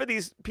feel for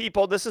these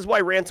people. This is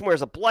why ransomware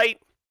is a blight.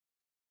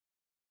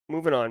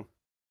 Moving on.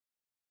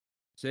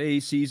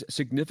 Sees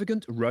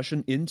significant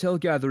Russian intel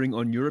gathering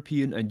on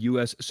European and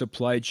US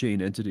supply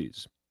chain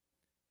entities.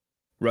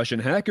 Russian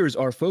hackers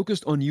are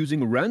focused on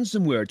using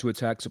ransomware to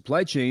attack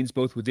supply chains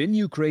both within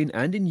Ukraine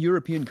and in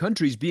European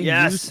countries, being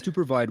used to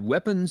provide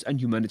weapons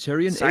and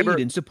humanitarian aid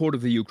in support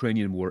of the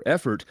Ukrainian war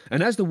effort.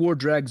 And as the war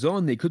drags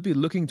on, they could be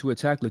looking to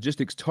attack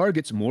logistics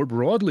targets more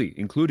broadly,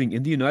 including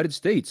in the United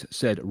States,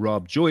 said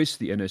Rob Joyce,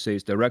 the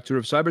NSA's director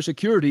of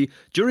cybersecurity,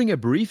 during a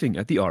briefing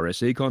at the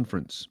RSA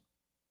conference.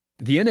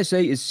 The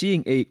NSA is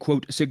seeing a,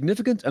 quote,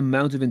 significant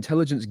amount of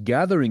intelligence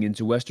gathering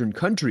into Western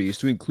countries,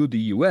 to include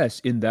the US,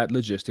 in that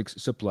logistics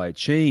supply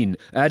chain,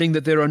 adding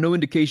that there are no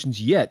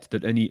indications yet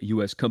that any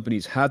US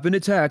companies have been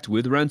attacked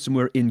with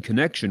ransomware in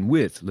connection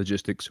with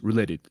logistics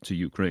related to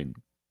Ukraine.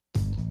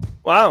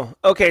 Wow.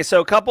 Okay,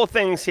 so a couple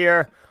things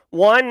here.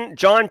 One,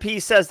 John P.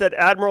 says that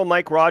Admiral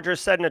Mike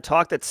Rogers said in a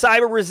talk that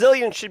cyber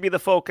resilience should be the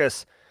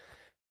focus.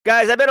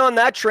 Guys, I've been on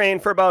that train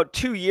for about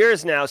 2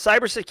 years now.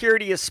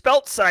 Cybersecurity is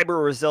spelt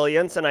cyber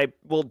resilience, and I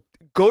will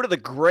go to the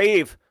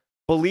grave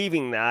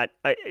believing that.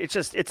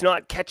 It's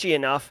not catchy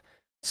enough.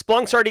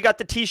 Splunk's already got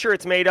the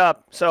t-shirts made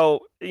up,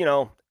 so, you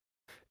know,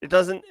 it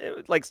doesn't,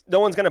 like, no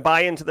one's going to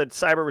buy into the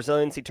cyber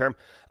resiliency term.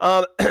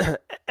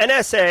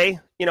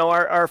 NSA, you know,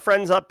 our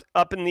friends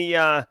up in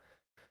the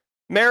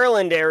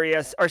Maryland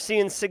area are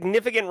seeing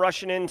significant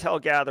Russian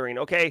intel gathering,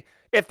 okay?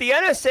 If the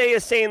NSA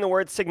is saying the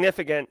word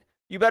significant,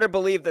 you better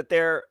believe that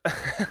they're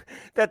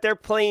that they're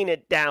playing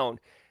it down.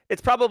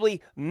 It's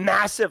probably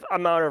massive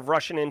amount of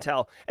Russian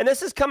intel. And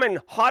this is coming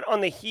hot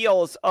on the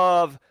heels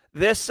of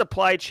this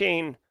supply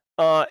chain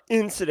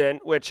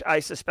incident, which I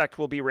suspect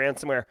will be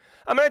ransomware.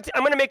 I'm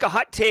gonna make a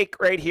hot take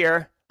right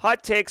here.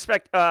 Hot take,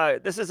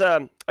 this is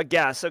a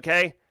guess,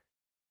 okay?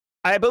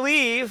 I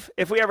believe,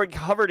 if we ever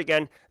cover it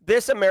again,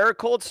 this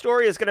Americold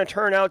story is gonna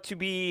turn out to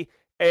be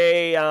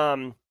a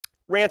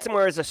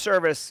ransomware as a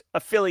service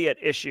affiliate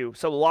issue.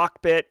 So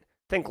Lockbit,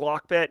 think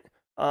Lockbit,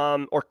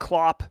 or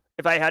Clop,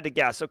 if I had to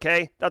guess,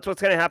 okay? That's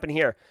what's going to happen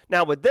here.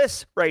 Now, with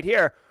this right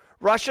here,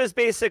 Russia's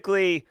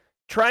basically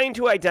trying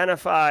to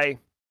identify,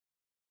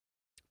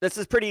 this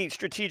is pretty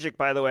strategic,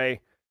 by the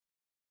way.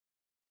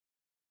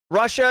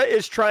 Russia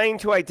is trying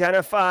to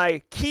identify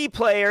key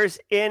players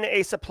in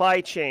a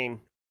supply chain.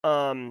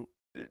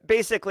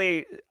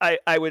 Basically,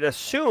 I would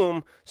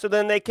assume, so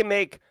then they can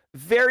make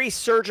very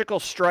surgical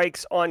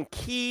strikes on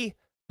key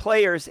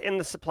players in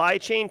the supply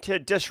chain to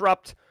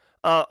disrupt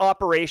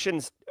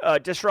operations,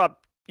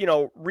 disrupt, you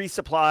know,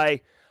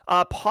 resupply,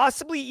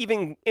 possibly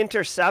even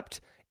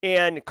intercept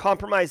and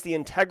compromise the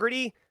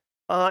integrity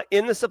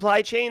in the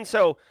supply chain.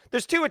 So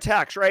there's two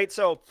attacks, right?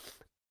 So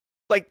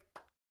like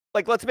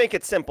let's make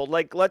it simple.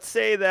 Like, let's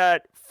say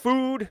that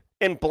food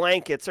and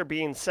blankets are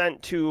being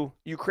sent to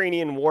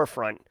Ukrainian war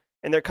front,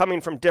 and they're coming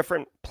from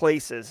different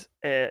places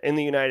in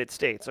the United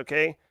States,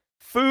 okay?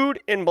 Food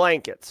and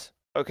blankets,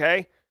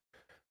 okay?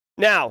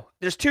 Now,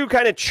 there's two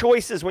kind of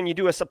choices when you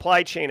do a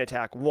supply chain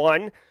attack.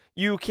 One,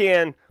 you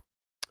can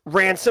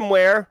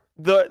ransomware,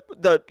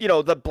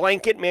 the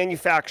blanket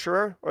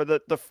manufacturer or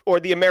the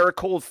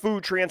Americold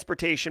food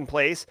transportation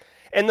place,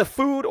 and the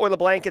food or the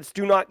blankets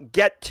do not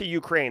get to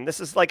Ukraine. This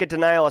is like a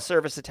denial of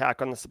service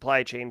attack on the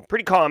supply chain.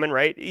 Pretty common,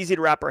 right? Easy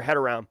to wrap our head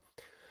around.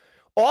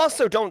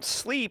 Also, don't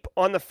sleep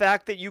on the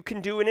fact that you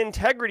can do an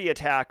integrity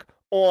attack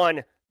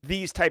on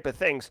these type of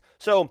things.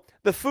 So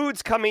the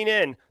food's coming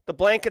in, the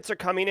blankets are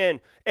coming in,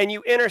 and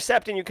you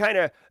intercept and you kind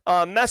of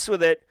mess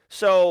with it.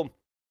 So,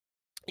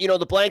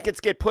 the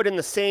blankets get put in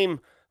the same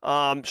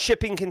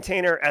shipping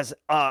container as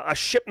a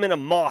shipment of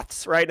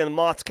moths, right? And the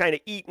moths kind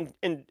of eat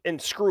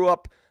and screw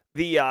up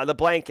the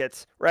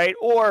blankets, right?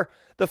 Or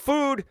the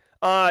food,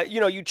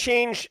 you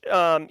change,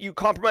 you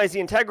compromise the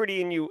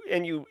integrity,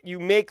 and you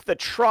make the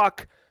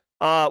truck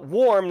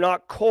warm,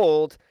 not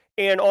cold,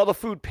 and all the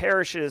food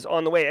perishes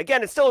on the way.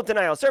 Again, it's still a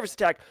denial of service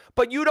attack,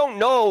 but you don't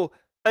know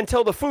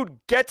until the food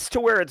gets to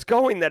where it's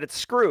going that it's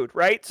screwed,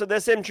 right? So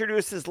this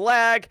introduces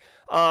lag.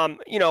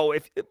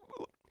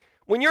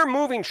 When you're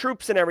moving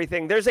troops and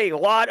everything, there's a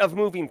lot of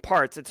moving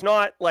parts. It's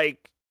not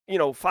like,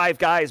 5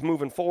 guys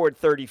moving forward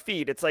 30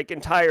 feet. It's like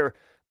entire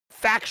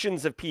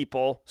factions of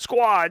people,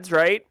 squads,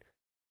 right?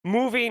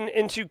 Moving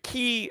into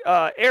key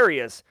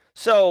areas.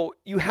 So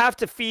you have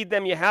to feed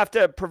them. You have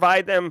to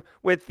provide them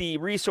with the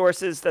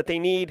resources that they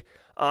need.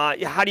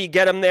 How do you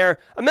get them there?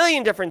 A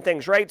million different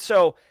things, right?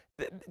 So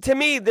to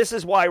me, this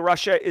is why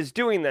Russia is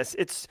doing this.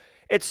 It's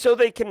so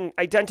they can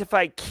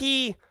identify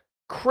key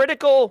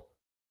critical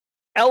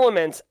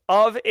elements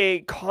of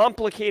a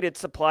complicated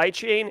supply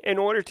chain in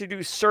order to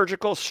do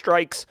surgical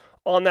strikes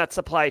on that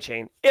supply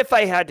chain, if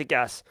I had to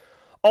guess.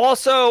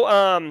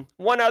 Also,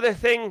 one other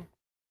thing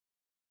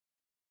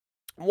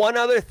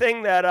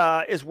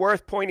that is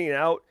worth pointing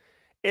out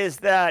is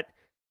that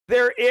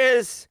there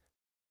is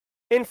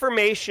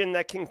information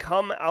that can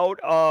come out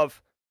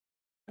of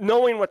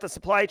knowing what the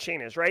supply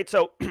chain is, right?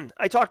 So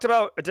I talked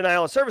about a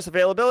denial of service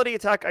availability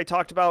attack. I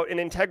talked about an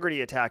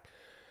integrity attack.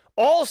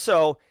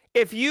 Also,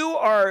 if you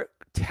are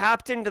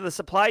tapped into the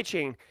supply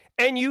chain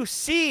and you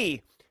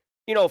see,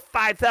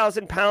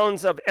 5,000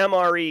 pounds of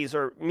MREs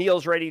or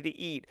meals ready to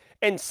eat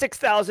and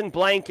 6,000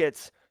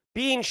 blankets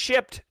being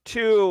shipped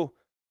to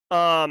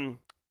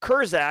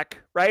Kurzak,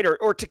 right?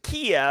 Or to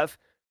Kiev,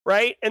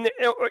 right? And,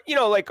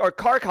 or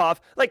Kharkov,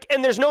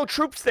 and there's no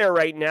troops there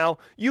right now.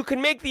 You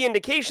can make the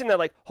indication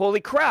that holy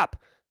crap,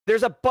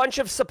 there's a bunch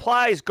of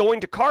supplies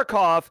going to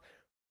Kharkov.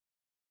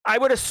 I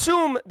would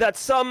assume that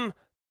some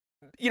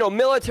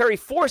military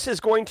force is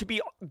going to be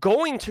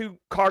going to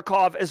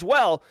Kharkov as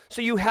well.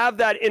 So you have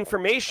that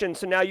information.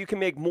 So now you can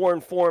make more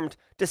informed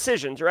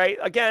decisions, right?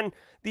 Again,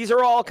 these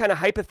are all kind of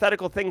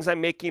hypothetical things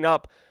I'm making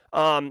up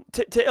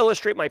to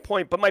illustrate my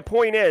point. But my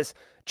point is,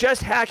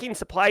 just hacking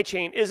supply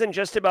chain isn't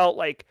just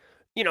about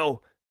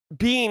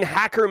being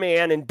hacker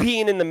man and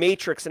being in the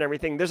matrix and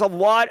everything. There's a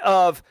lot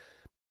of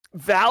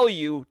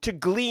value to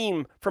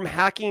glean from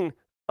hacking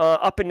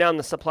up and down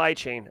the supply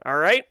chain. All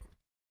right.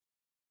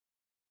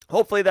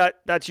 Hopefully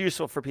that's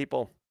useful for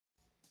people.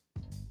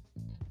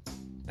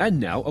 And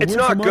now, a it's word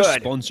not from good. Our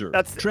sponsor,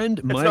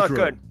 Trend Micro. It's not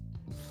good.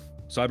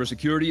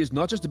 Cybersecurity is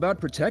not just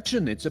about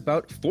protection, it's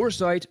about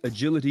foresight,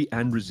 agility,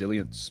 and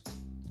resilience.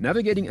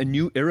 Navigating a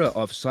new era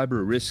of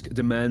cyber risk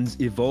demands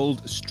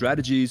evolved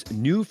strategies,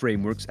 new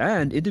frameworks,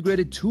 and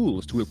integrated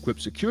tools to equip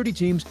security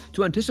teams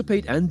to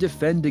anticipate and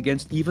defend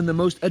against even the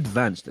most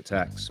advanced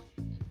attacks.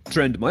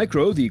 Trend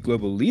Micro, the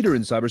global leader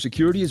in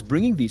cybersecurity, is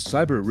bringing the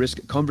cyber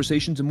risk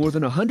conversation to more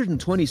than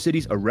 120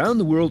 cities around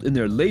the world in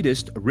their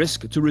latest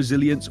Risk to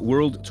Resilience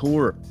World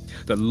Tour,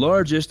 the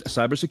largest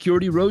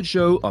cybersecurity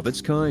roadshow of its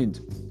kind.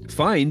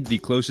 Find the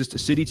closest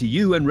city to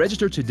you and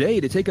register today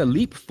to take a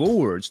leap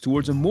forwards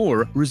towards a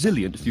more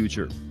resilient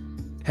future.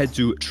 Head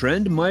to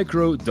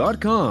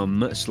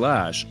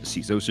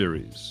trendmicro.com/CISO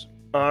series.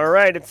 All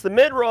right, it's the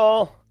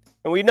mid-roll.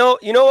 And you know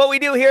what we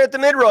do here at the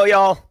mid-roll,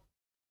 y'all.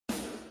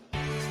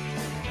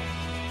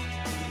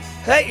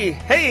 Hey.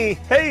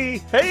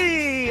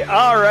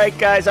 All right,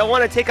 guys, I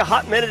want to take a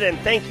hot minute and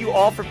thank you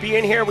all for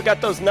being here. We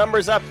got those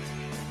numbers up.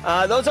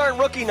 Those aren't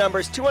rookie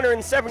numbers.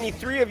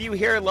 273 of you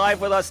here live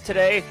with us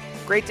today.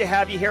 Great to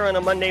have you here on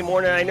a Monday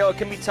morning. I know it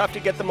can be tough to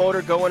get the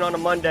motor going on a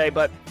Monday,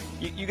 but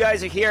you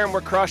guys are here and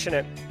we're crushing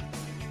it.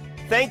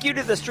 Thank you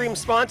to the stream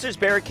sponsors,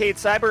 Barricade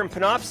Cyber and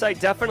Panoptcy.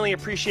 Definitely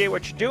appreciate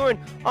what you're doing.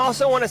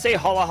 Also want to say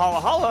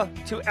holla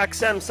to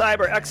XM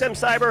Cyber. XM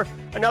Cyber,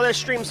 another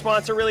stream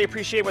sponsor. Really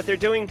appreciate what they're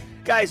doing.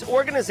 Guys,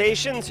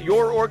 organizations,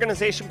 your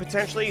organization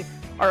potentially,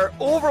 are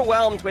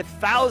overwhelmed with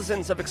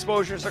thousands of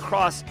exposures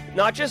across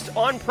not just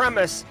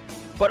on-premise,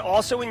 but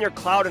also in your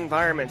cloud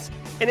environments.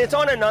 And it's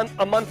on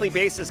a monthly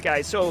basis,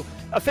 guys. So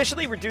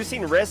officially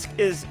reducing risk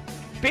is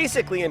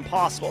basically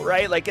impossible,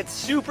 right? It's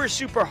super,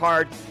 super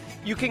hard.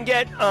 You can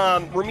get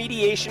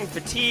remediation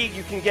fatigue.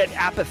 You can get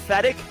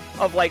apathetic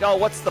of oh,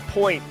 what's the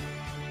point?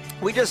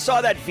 We just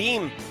saw that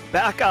Veeam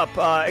backup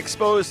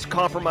exposed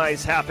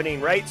compromise happening,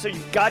 right? So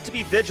you've got to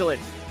be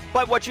vigilant.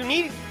 But what you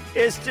need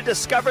is to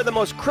discover the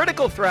most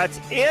critical threats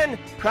and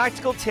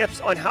practical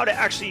tips on how to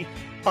actually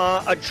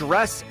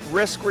address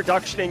risk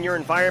reduction in your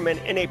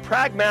environment in a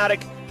pragmatic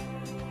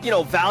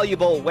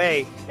valuable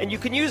way. And you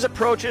can use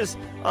approaches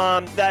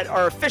that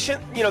are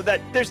efficient,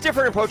 that there's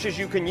different approaches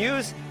you can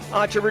use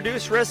to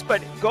reduce risk,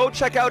 but go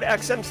check out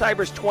XM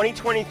Cyber's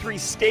 2023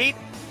 State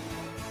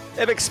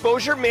of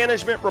Exposure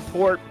Management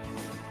Report.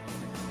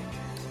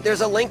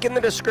 There's a link in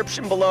the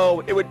description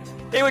below. It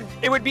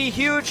would be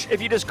huge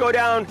if you just go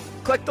down,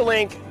 click the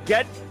link,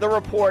 get the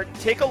report,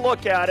 take a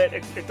look at it.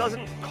 It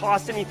doesn't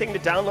cost anything to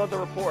download the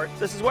report.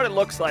 This is what it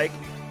looks like.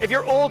 If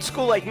you're old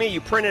school like me,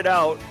 you print it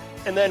out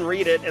and then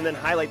read it and then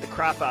highlight the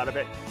crap out of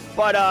it.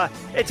 But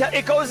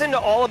it goes into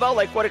all about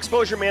like what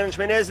exposure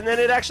management is, and then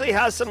it actually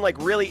has some like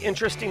really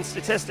interesting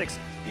statistics.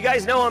 You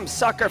guys know I'm a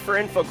sucker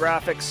for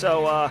infographics,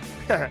 so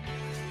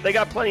they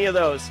got plenty of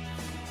those.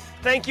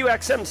 Thank you,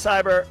 XM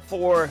Cyber,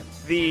 for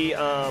the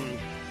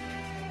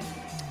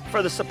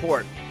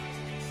support.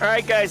 All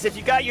right, guys, if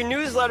you got your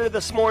newsletter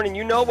this morning,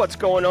 you know what's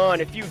going on.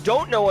 If you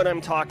don't know what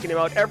I'm talking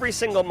about, every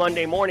single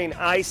Monday morning,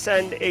 I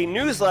send a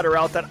newsletter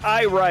out that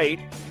I write,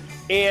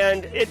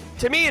 and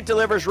to me, it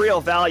delivers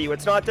real value.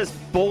 It's not this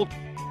bull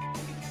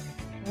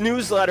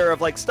newsletter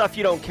of like stuff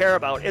you don't care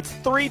about. It's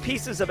 3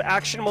 pieces of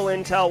actionable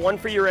intel, 1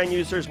 for your end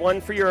users,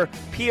 1 for your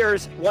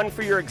peers, 1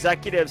 for your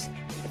executives.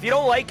 If you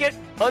don't like it,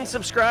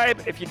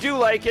 unsubscribe. If you do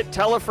like it,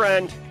 tell a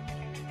friend.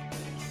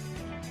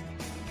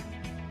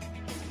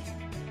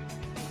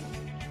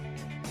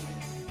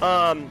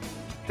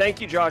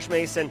 Thank you, Josh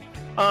Mason.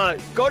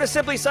 Go to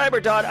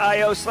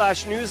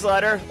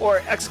simplycyber.io/newsletter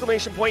or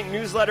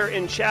 !newsletter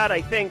in chat,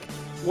 I think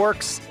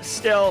works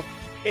still,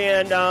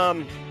 and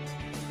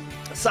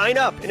sign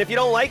up. And if you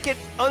don't like it,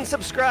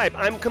 unsubscribe.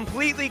 I'm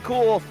completely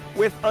cool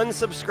with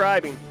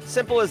unsubscribing.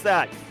 Simple as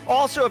that.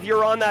 Also, if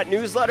you're on that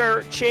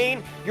newsletter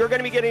chain, you're going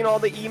to be getting all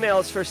the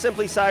emails for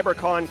Simply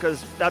CyberCon,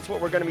 because that's what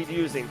we're going to be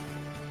using.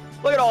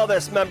 Look at all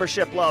this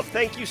membership love.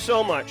 Thank you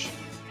so much.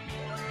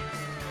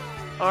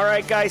 All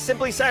right, guys,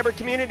 Simply Cyber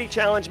Community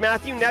Challenge.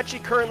 Matthew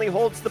Netchie currently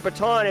holds the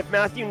baton. If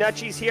Matthew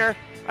Netchie's here,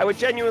 I would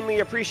genuinely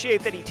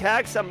appreciate that he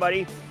tags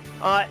somebody.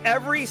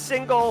 Every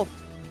single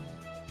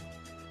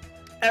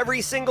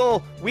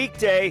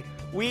weekday,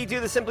 we do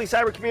the Simply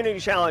Cyber Community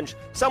Challenge.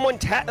 Someone,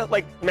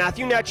 like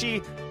Matthew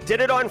Netchie, did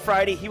it on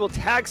Friday. He will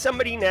tag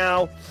somebody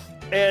now.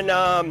 And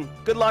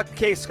good luck,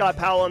 K. Scott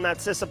Powell, on that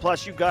CISA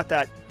Plus. You got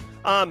that.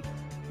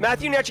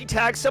 Matthew Netchie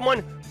tags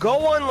someone. Go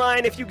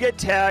online if you get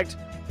tagged.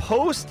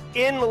 Post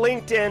in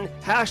LinkedIn,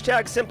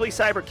 hashtag Simply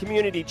Cyber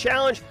Community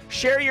Challenge.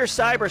 Share your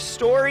cyber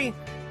story.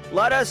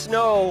 Let us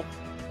know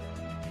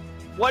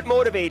what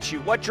motivates you,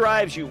 what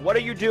drives you, what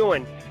are you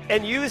doing,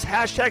 and use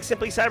hashtag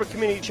Simply Cyber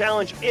Community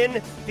Challenge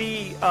in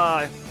the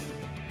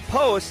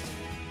post.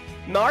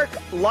 Mark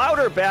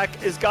Louderbeck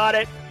has got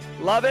it.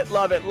 Love it,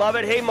 love it, love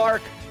it. Hey,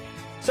 Mark.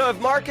 So if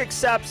Mark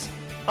accepts,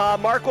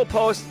 Mark will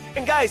post.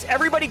 And guys,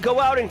 everybody go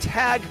out and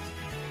tag,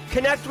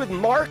 connect with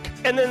Mark,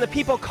 and then the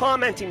people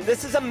commenting.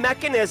 This is a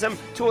mechanism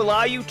to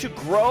allow you to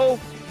grow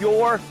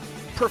your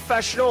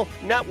professional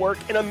network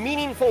in a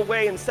meaningful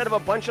way instead of a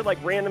bunch of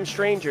like random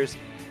strangers.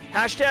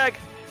 Hashtag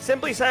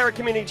Simply Cyber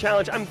Community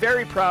Challenge. I'm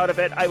very proud of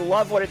it. I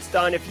love what it's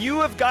done. If you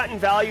have gotten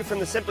value from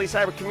the Simply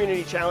Cyber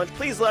Community Challenge,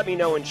 please let me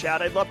know in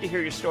chat. I'd love to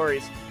hear your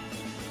stories.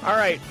 All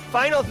right,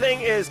 final thing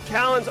is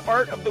Callan's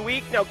Art of the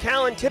Week. Now,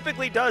 Callan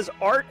typically does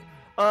art,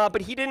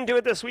 but he didn't do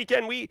it this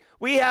weekend. We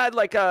had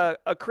like a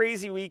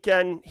crazy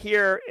weekend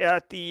here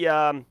at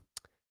the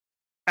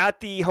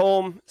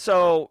home,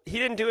 so he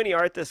didn't do any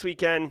art this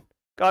weekend.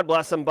 God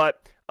bless him.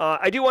 But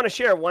I do want to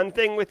share one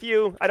thing with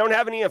you. I don't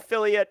have any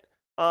affiliate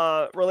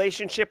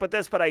relationship with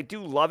this, but I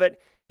do love it.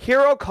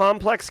 Hero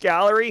Complex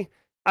Gallery.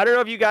 I don't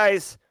know if you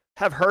guys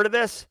have heard of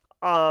this.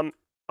 I'll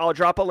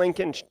drop a link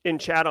in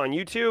chat on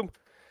YouTube.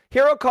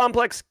 Hero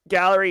Complex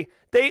Gallery.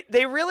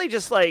 They really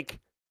just like,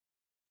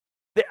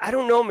 I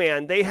don't know,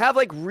 man. They have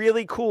like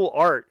really cool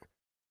art.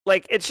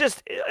 Like, it's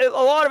just, a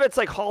lot of it's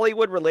like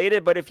Hollywood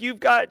related, but if you've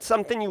got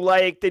something you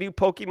like, they do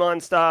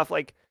Pokemon stuff,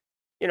 like,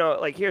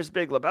 like here's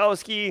Big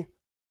Lebowski,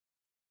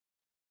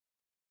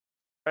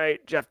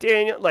 right? Jeff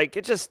Daniel, like,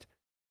 it's just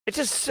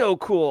so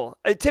cool.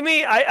 To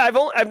me,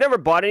 I've never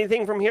bought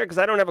anything from here because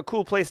I don't have a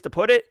cool place to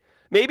put it.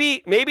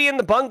 Maybe in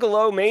the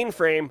bungalow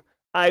mainframe,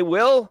 I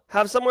will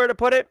have somewhere to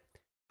put it.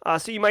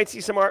 So you might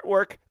see some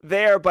artwork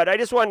there, but I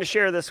just wanted to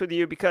share this with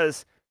you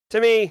because to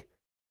me,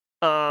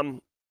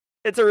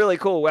 it's a really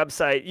cool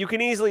website. You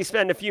can easily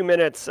spend a few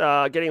minutes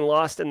getting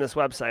lost in this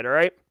website, all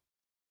right?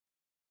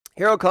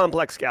 Hero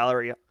Complex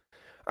Gallery. All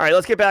right,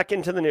 let's get back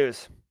into the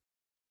news.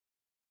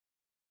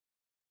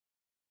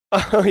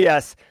 Oh,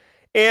 yes.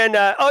 And,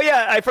 oh,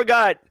 yeah, I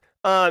forgot.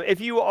 If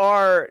you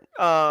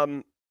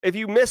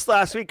missed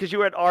last week because you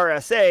were at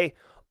RSA,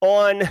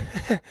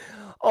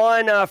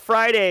 on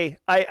Friday,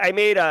 I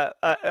made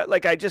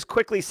like I just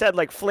quickly said,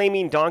 like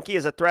Flaming Donkey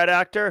as a threat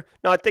actor,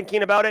 not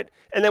thinking about it.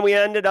 And then we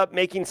ended up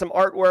making some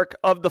artwork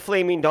of the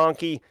Flaming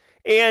Donkey.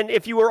 And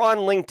if you were on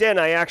LinkedIn,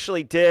 I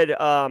actually did,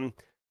 I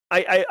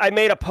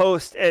made a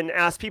post and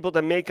asked people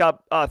to make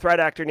up threat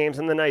actor names.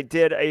 And then I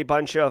did a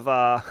bunch of,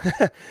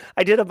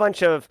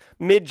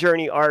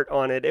 Mid-Journey art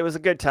on it. It was a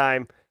good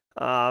time.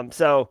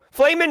 So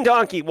Flaming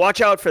Donkey,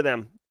 watch out for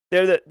them.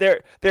 They're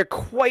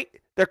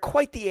They're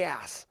quite the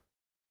ass.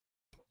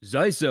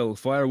 Zycel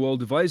firewall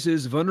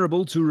devices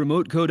vulnerable to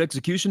remote code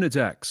execution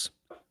attacks.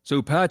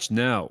 So patch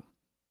now.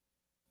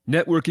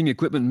 Networking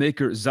equipment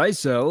maker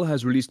Zycel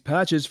has released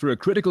patches for a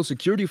critical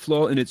security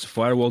flaw in its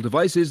firewall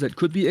devices that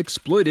could be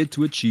exploited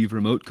to achieve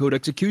remote code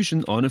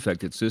execution on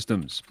affected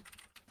systems.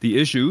 The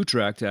issue,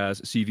 tracked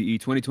as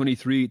CVE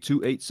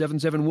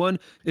 2023-28771,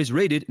 is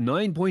rated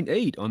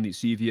 9.8 on the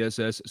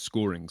CVSS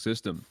scoring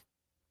system.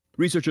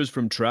 Researchers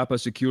from Trappa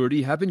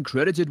Security have been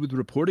credited with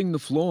reporting the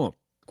flaw.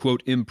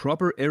 Quote,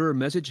 improper error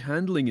message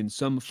handling in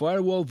some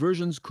firewall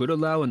versions could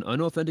allow an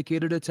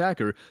unauthenticated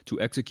attacker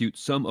to execute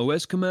some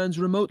OS commands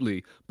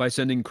remotely by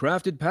sending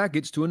crafted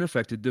packets to an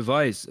affected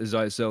device,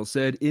 Zycel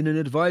said in an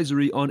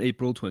advisory on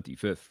April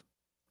 25th.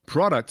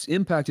 Products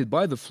impacted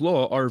by the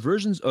flaw are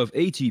versions of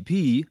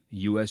ATP,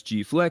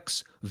 USG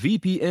Flex,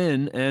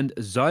 VPN, and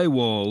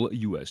Zywall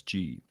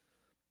USG.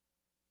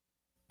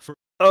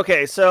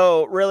 Okay,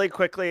 so really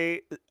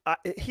quickly,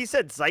 he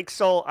said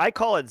Zyxel. I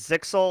call it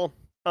Zixel.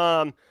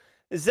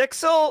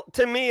 Zixel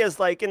to me is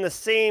like in the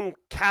same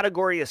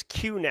category as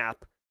QNAP.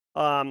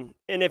 And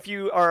if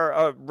you are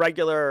a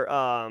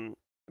regular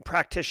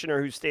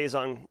practitioner who stays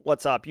on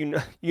What's Up, you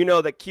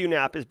know that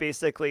QNAP is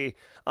basically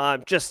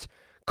just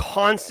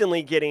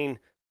constantly getting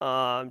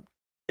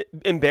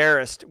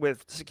embarrassed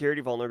with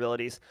security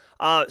vulnerabilities.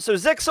 So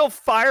Zixel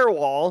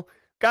Firewall,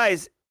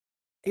 guys,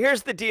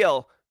 here's the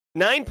deal.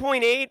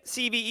 9.8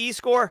 CVE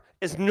score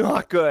is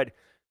not good.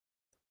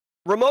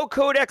 Remote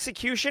code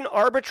execution,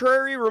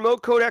 arbitrary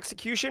remote code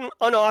execution,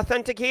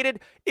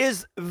 unauthenticated,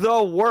 is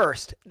the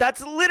worst.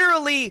 That's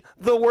literally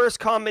the worst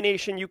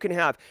combination you can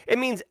have. It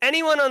means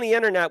anyone on the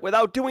internet,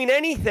 without doing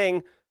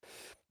anything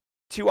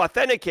to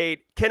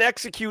authenticate, can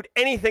execute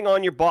anything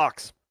on your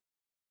box.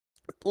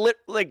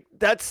 Like,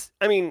 that's,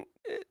 I mean,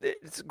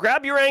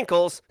 grab your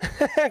ankles,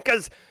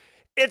 because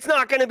it's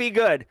not going to be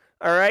good.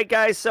 All right,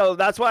 guys? So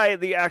that's why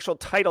the actual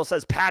title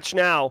says patch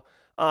now.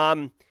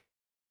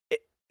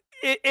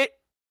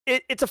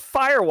 It's a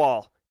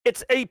firewall.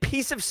 It's a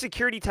piece of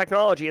security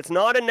technology. It's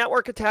not a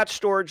network attached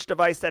storage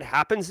device that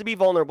happens to be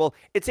vulnerable.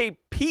 It's a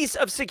piece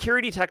of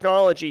security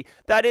technology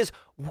that is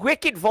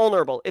wicked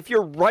vulnerable. If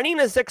you're running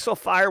a Zixel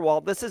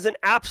firewall, this is an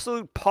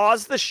absolute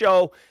pause the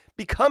show,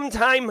 become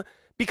team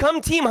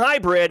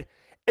hybrid,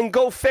 and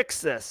go fix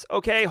this.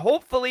 Okay?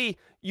 Hopefully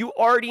you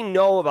already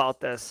know about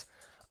this.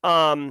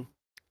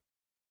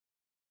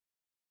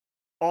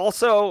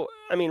 Also,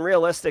 I mean,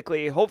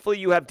 realistically, hopefully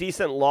you have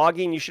decent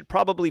logging. You should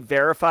probably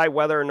verify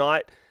whether or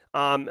not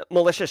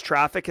malicious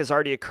traffic has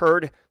already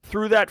occurred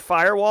through that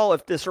firewall.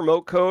 If this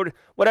remote code,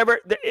 whatever,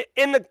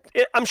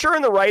 I'm sure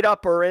in the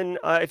write-up or in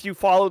if you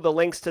follow the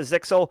links to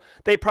Zixel,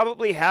 they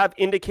probably have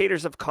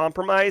indicators of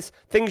compromise,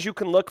 things you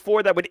can look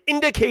for that would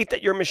indicate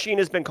that your machine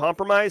has been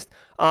compromised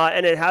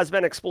and it has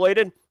been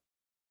exploited.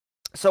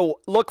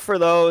 So look for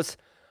those.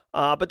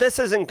 But this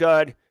isn't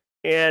good,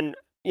 and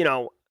you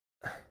know,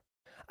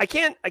 I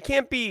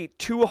can't be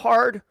too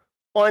hard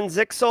on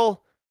Zixel,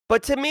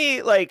 but to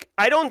me, like,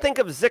 I don't think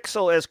of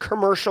Zixel as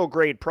commercial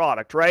grade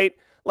product, right?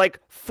 Like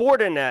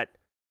Fortinet,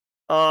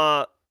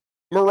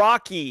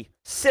 Meraki,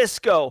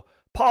 Cisco,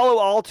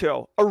 Palo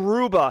Alto,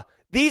 Aruba,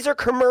 these are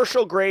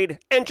commercial grade,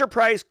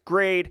 enterprise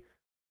grade,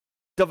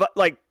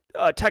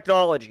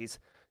 technologies.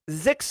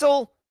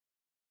 Zixel,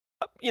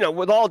 you know,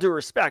 with all due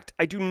respect,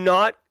 I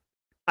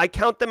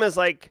count them as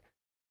like,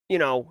 you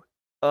know,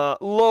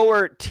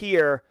 lower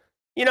tier.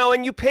 You know,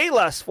 and you pay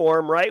less for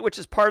them, right? Which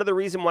is part of the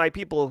reason why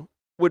people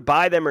would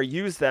buy them or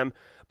use them.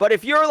 But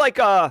if you're like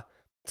a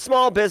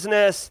small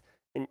business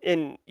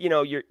and you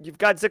know, you've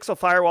got Zixel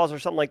firewalls or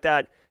something like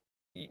that,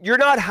 you're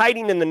not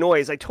hiding in the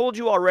noise. I told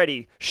you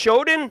already.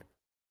 Shodan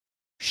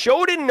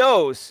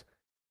knows.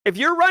 If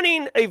you're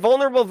running a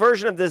vulnerable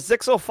version of the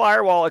Zixel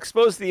firewall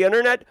exposed to the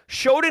internet,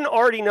 Shodan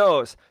already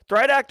knows.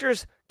 Threat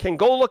actors can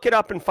go look it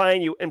up and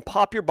find you and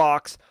pop your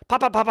box.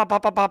 Pop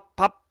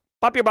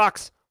your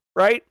box,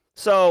 right?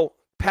 So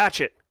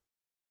patch it.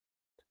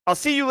 I'll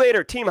see you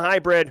later, Team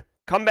Hybrid.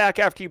 Come back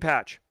after you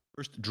patch.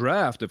 First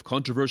draft of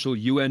controversial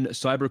UN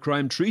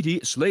cybercrime treaty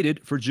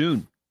slated for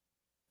June.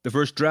 The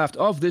first draft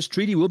of this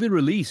treaty will be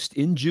released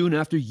in June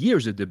after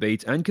years of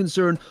debate and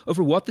concern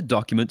over what the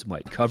document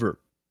might cover.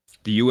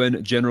 The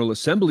UN General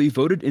Assembly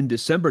voted in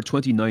December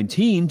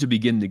 2019 to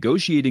begin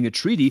negotiating a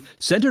treaty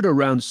centered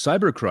around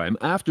cybercrime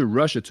after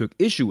Russia took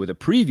issue with a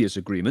previous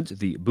agreement,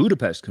 the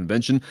Budapest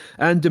Convention,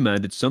 and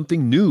demanded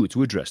something new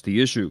to address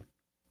the issue.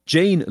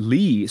 Jane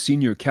Lee,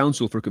 Senior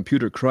Counsel for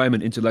Computer Crime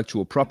and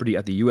Intellectual Property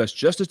at the U.S.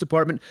 Justice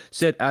Department,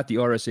 said at the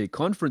RSA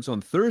conference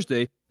on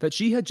Thursday that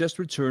she had just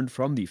returned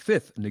from the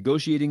fifth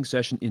negotiating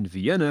session in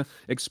Vienna,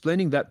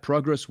 explaining that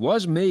progress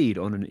was made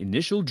on an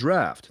initial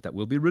draft that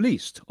will be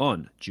released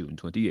on June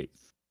 28th.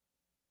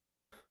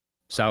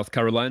 South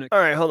Carolina. All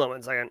right, hold on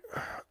one second.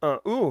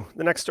 The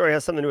next story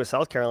has something to do with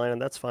South Carolina.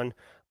 That's fun.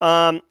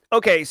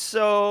 Okay,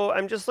 so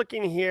I'm just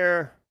looking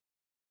here.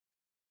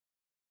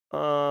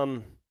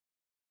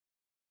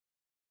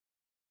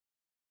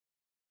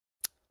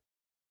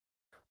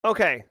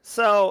 Okay,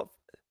 so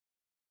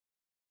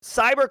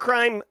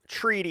cybercrime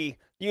treaty.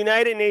 The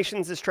United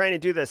Nations is trying to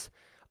do this.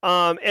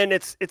 And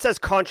it says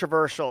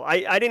controversial.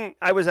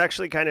 I was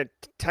actually kind of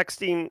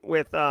texting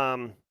with,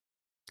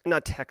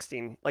 not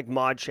texting, like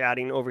mod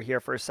chatting over here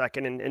for a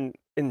second.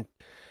 And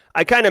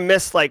I kind of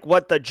missed like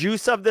what the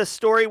juice of this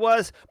story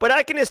was, but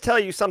I can just tell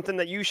you something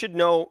that you should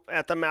know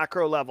at the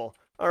macro level.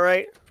 All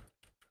right.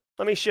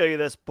 Let me show you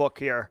this book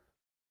here.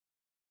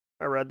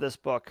 I read this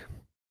book.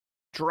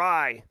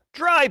 Dry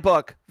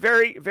book.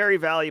 Very, very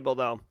valuable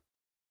though.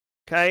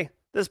 Okay.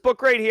 This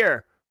book right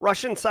here,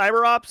 Russian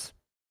Cyber Ops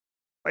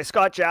by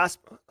Scott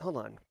Jasper. Hold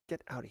on.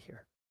 Get out of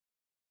here.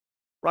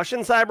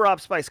 Russian Cyber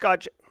Ops by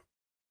Scott.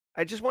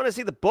 I just want to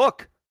see the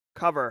book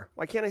cover.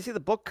 Why can't I see the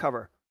book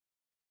cover?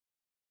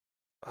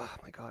 Oh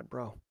my God,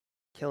 bro.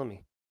 Killing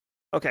me.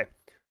 Okay.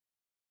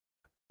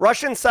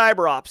 Russian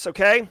Cyber Ops,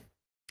 okay?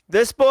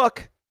 This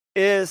book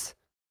is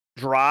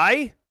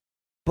dry,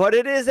 but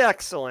it is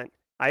excellent.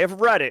 I have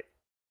read it.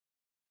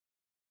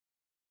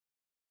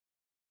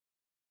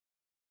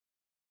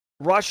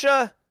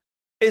 Russia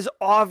is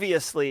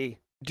obviously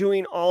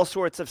doing all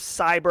sorts of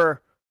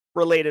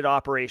cyber-related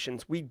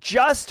operations. We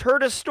just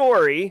heard a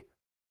story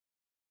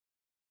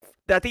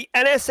that the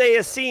NSA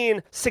is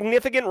seeing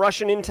significant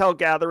Russian intel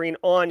gathering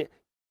on,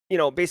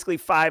 basically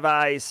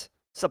 5's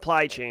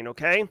supply chain,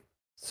 okay?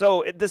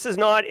 So this is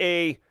not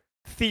a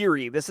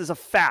theory. This is a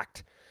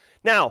fact.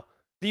 Now,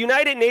 the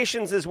United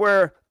Nations is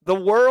where the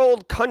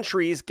world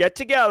countries get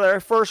together,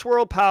 first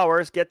world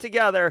powers get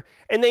together,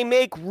 and they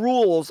make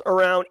rules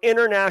around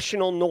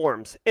international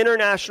norms,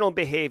 international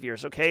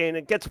behaviors, okay? And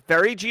it gets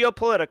very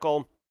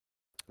geopolitical,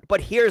 but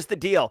here's the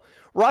deal.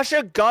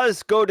 Russia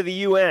does go to the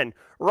UN.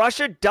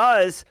 Russia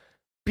does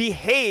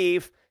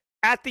behave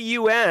at the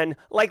UN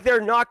like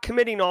they're not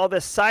committing all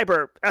this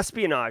cyber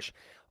espionage.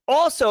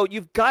 Also,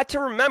 you've got to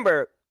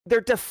remember, they're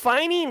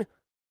defining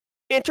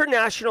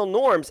international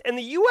norms, and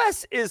the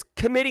US is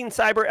committing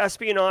cyber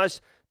espionage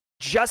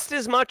just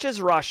as much as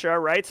Russia,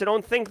 right? So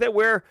don't think that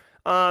we're,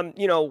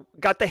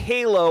 got the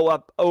halo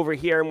up over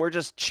here and we're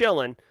just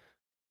chilling.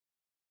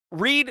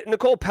 Read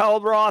Nicole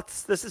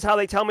Pelroth's This Is How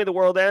They Tell Me the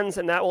World Ends,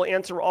 and that will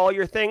answer all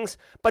your things.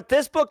 But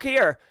this book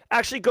here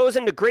actually goes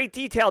into great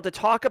detail to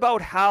talk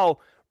about how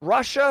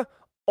Russia,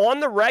 on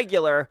the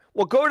regular,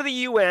 will go to the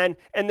UN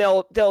and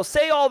they'll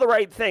say all the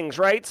right things,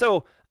 right?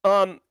 So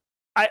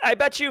I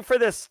bet you for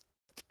this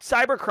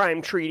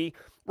cybercrime treaty,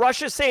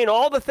 Russia's saying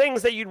all the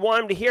things that you'd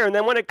want them to hear, and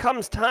then when it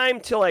comes time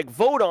to like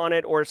vote on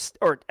it or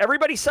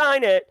everybody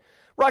sign it,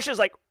 Russia's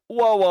like,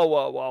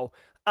 whoa.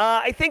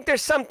 I think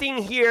there's something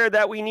here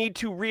that we need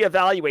to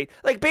reevaluate.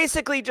 Like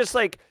basically just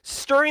like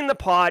stirring the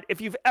pot.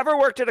 If you've ever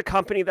worked at a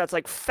company that's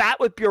like fat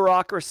with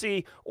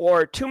bureaucracy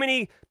or too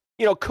many,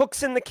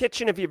 cooks in the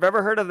kitchen, if you've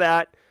ever heard of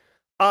that,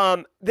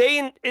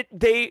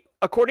 they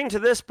according to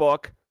this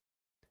book,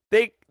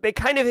 they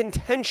kind of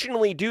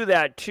intentionally do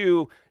that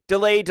to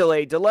delay,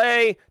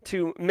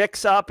 to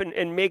mix up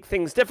and make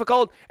things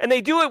difficult. And they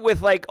do it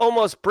with like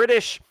almost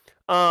British,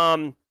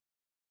 what's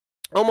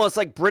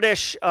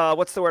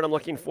the word I'm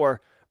looking for?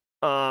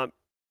 Oh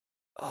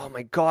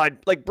my God,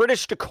 like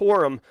British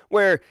decorum,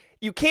 where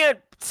you can't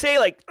say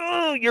like,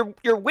 oh,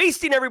 you're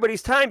wasting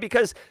everybody's time,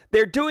 because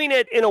they're doing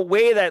it in a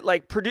way that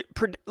like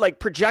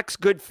projects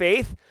good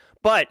faith.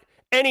 But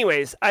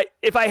anyways,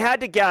 if I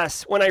had to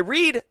guess, when I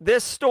read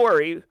this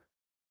story,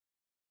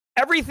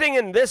 everything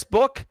in this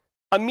book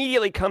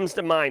immediately comes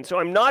to mind. So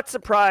I'm not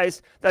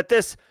surprised that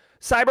this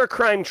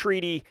cybercrime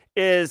treaty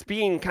is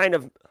being kind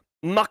of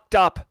mucked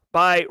up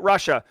by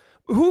Russia,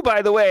 who,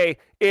 by the way,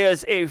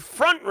 is a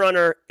front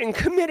runner in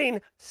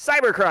committing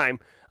cybercrime.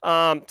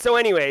 So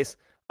anyways,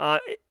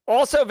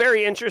 also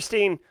very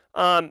interesting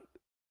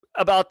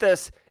about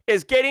this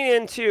is getting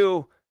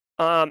into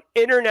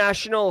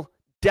international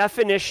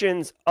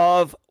definitions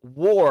of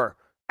war,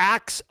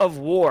 acts of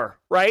war,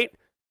 right?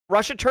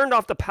 Russia turned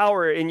off the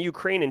power in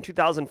Ukraine in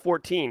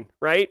 2014,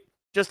 right?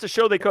 Just to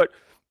show they could.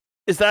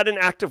 Is that an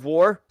act of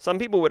war? Some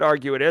people would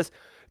argue it is.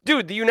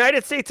 Dude, the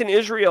United States and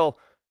Israel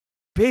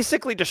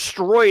basically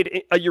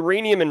destroyed a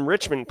uranium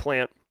enrichment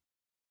plant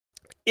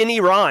in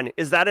Iran.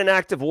 Is that an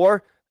act of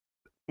war?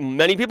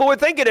 Many people would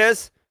think it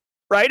is,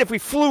 right? If we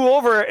flew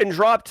over and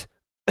dropped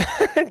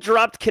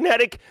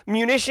kinetic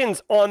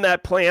munitions on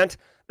that plant,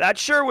 that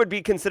sure would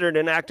be considered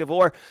an act of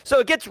war. So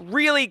it gets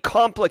really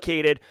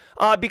complicated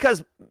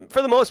because,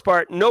 for the most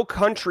part, no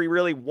country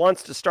really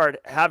wants to start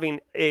having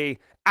a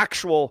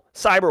actual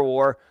cyber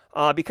war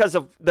because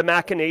of the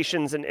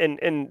machinations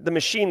and the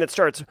machine that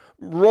starts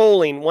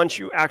rolling once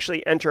you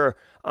actually enter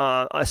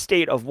a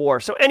state of war.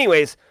 So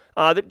anyways,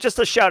 just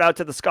a shout out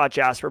to the Scott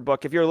Jasper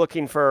book if you're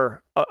looking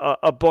for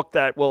a book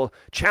that will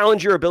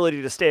challenge your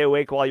ability to stay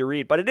awake while you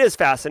read. But it is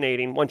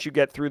fascinating once you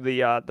get through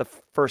the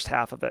first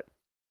half of it.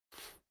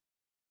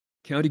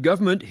 County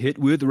government hit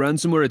with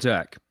ransomware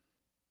attack.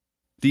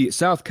 The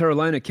South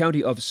Carolina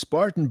county of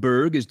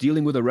Spartanburg is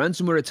dealing with a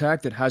ransomware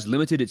attack that has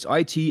limited its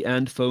IT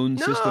and phone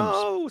systems.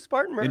 No,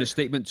 Spartanburg. In a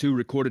statement to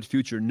Recorded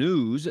Future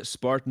News,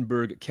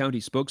 Spartanburg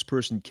County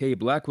spokesperson Kay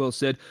Blackwell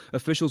said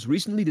officials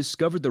recently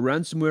discovered the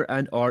ransomware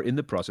and are in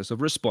the process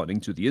of responding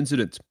to the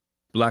incident.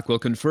 Blackwell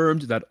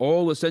confirmed that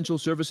all essential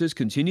services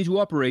continue to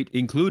operate,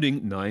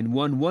 including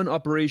 911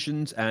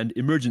 operations and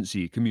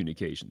emergency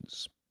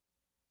communications.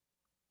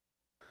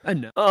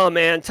 And now, oh,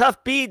 man.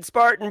 Tough beat,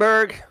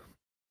 Spartanburg.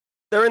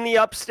 They're in the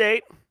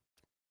upstate.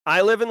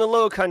 I live in the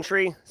low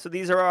country, so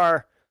these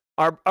are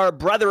our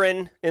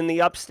brethren in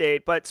the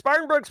upstate. But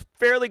Spartanburg's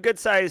fairly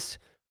good-sized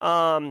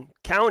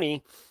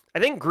county. I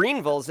think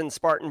Greenville's in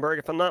Spartanburg,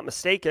 if I'm not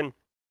mistaken,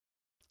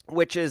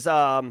 which is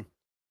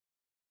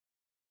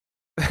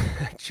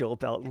Joel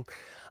Belton.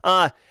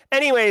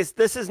 Anyways,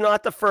 this is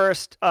not the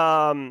first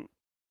local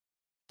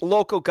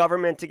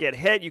government to get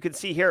hit. You can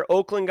see here,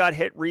 Oakland got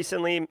hit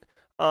recently.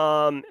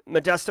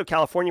 Modesto,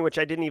 California, which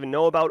I didn't even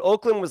know about.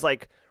 Oakland was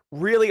like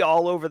really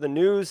all over the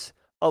news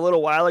a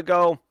little while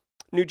ago.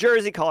 New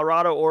Jersey,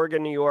 Colorado,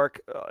 Oregon, New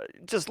York,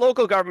 just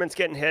local governments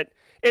getting hit.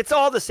 It's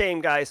all the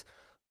same, guys.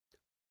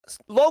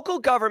 Local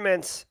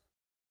governments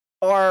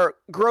are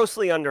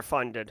grossly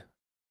underfunded.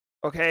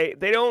 Okay,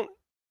 they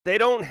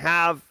don't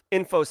have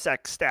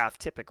InfoSec staff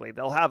typically.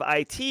 They'll have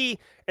IT,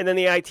 and then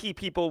the IT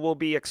people will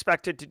be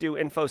expected to do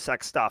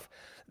InfoSec stuff.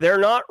 They're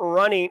not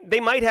running, they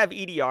might have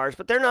EDRs,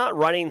 but they're not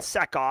running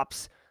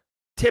SecOps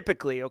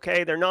typically,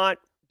 okay? They're not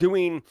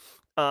doing,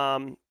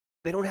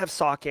 they don't have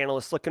SOC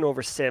analysts looking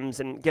over SIMs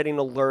and getting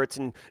alerts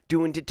and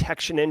doing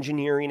detection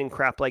engineering and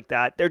crap like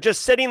that. They're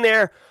just sitting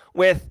there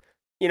with,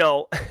 you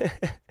know,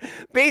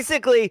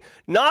 basically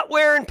not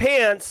wearing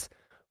pants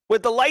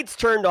with the lights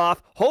turned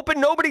off,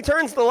 hoping nobody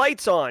turns the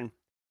lights on.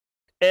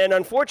 And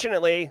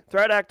unfortunately,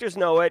 threat actors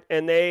know it,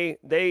 and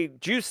they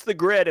juice the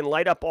grid and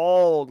light up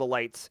all the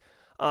lights.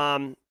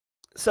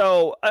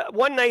 So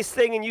one nice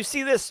thing, and you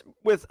see this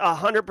with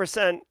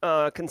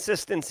 100%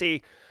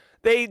 consistency,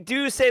 they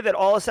do say that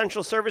all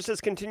essential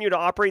services continue to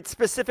operate,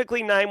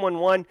 specifically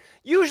 911.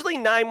 Usually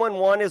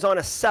 911 is on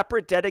a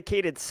separate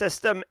dedicated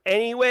system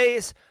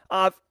anyways,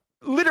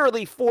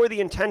 literally for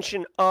the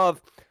intention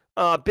of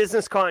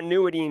business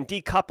continuity and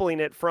decoupling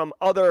it from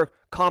other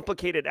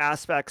complicated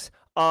aspects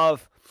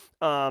of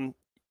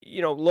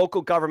you know,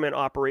 local government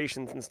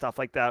operations and stuff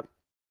like that.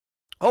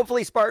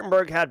 Hopefully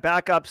Spartanburg had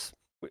backups.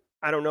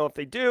 I don't know if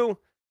they do.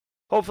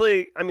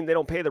 Hopefully, I mean, they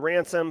don't pay the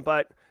ransom,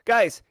 but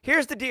guys,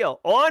 here's the deal.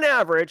 On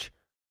average,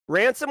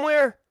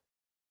 ransomware,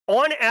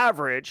 on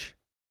average,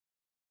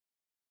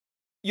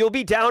 you'll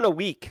be down a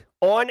week.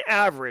 On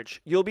average,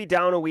 you'll be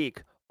down a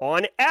week.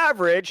 On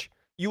average,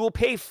 you will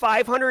pay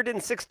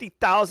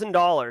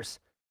 $560,000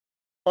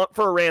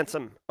 for a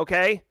ransom,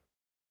 okay?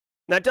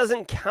 That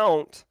doesn't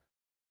count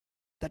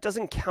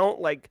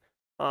like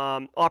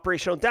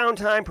operational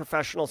downtime,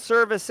 professional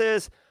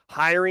services,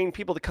 hiring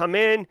people to come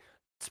in,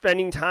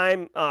 spending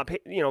time,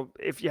 you know,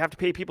 if you have to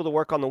pay people to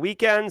work on the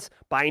weekends,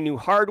 buying new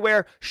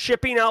hardware,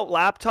 shipping out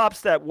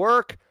laptops that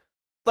work,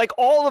 like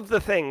all of the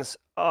things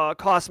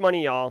cost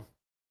money, y'all.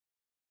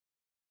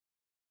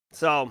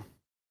 So,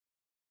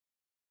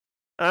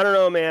 I don't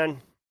know,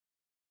 man.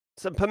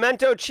 Some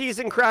pimento cheese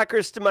and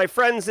crackers to my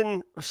friends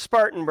in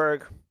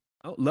Spartanburg.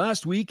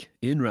 Last week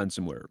in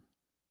ransomware.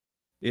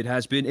 It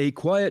has been a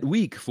quiet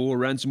week for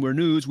ransomware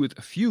news,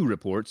 with few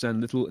reports and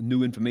little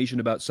new information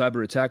about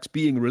cyber attacks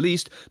being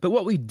released. But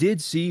what we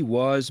did see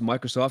was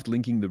Microsoft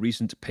linking the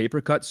recent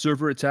Papercut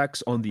server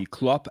attacks on the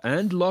Clop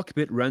and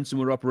Lockbit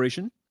ransomware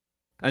operation,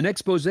 an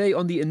expose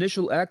on the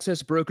initial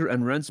access broker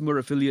and ransomware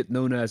affiliate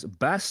known as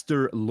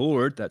Baster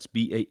Lord, that's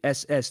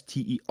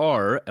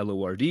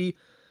BASSTERLORD,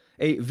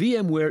 a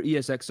VMware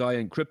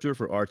ESXi encryptor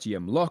for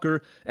RTM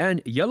Locker,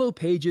 and Yellow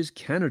Pages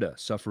Canada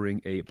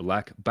suffering a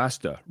Black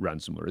Basta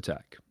ransomware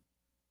attack.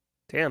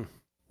 Damn.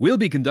 We'll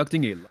be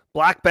conducting a...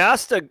 Black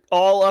Basta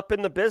all up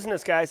in the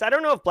business, guys. I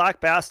don't know if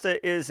Black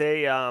Basta is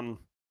a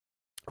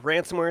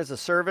ransomware as a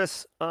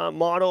service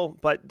model,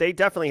 but they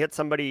definitely hit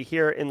somebody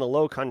here in the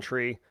Low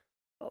Country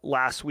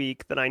last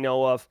week that I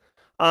know of.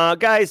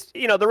 Guys,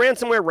 you know, the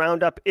ransomware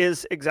roundup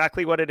is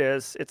exactly what it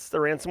is. It's the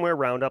ransomware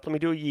roundup. Let me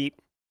do a yeet.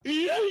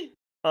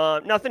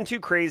 Nothing too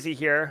crazy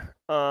here.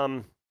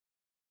 I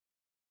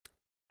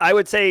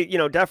would say, you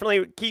know,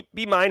 definitely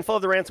be mindful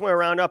of the ransomware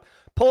roundup.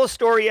 Pull a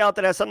story out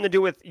that has something to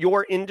do with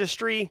your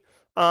industry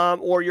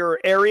or your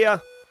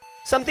area.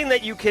 Something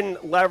that you can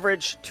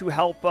leverage to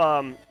help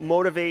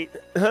motivate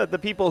the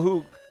people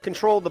who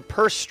control the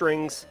purse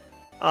strings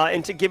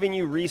into giving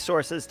you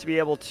resources to be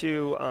able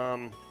to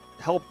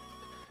help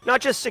not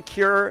just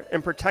secure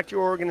and protect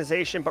your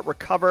organization, but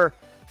recover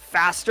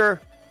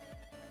faster.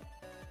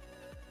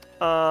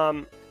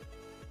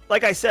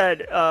 Like I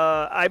said,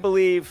 I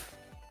believe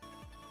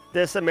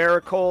this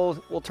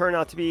Americold will turn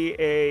out to be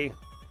a,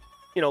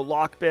 you know,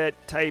 Lockbit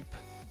type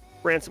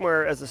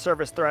ransomware as a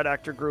service threat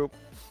actor group.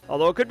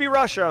 Although it could be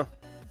Russia.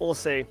 We'll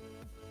see.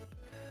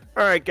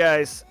 All right,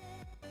 guys.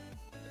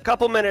 A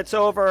couple minutes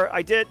over.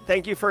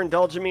 Thank you for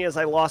indulging me as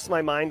I lost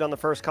my mind on the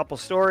first couple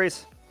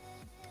stories.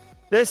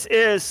 This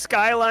is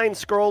Skyline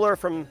Scroller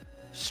from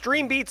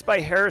Stream Beats by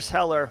Harris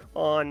Heller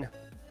on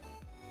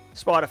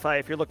Spotify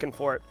if you're looking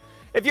for it.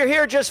 If you're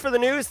here just for the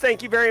news,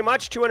 thank you very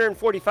much.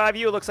 245 of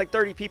you. It looks like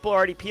 30 people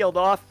already peeled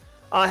off.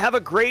 Have a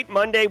great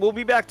Monday. We'll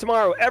be back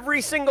tomorrow. Every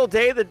single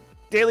day, the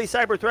Daily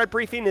Cyber Threat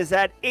Briefing is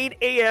at 8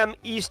 a.m.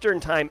 Eastern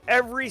Time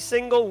every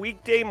single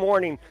weekday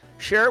morning.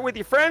 Share it with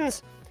your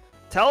friends.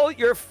 Tell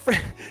your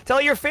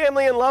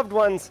family and loved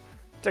ones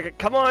to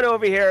come on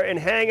over here and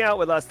hang out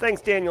with us.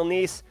 Thanks, Daniel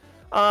Neese.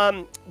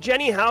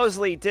 Jenny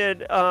Housley,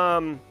 did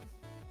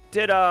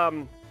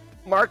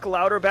Mark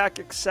Louderback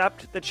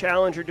accept the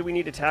challenge, or do we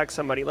need to tag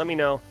somebody? Let me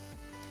know.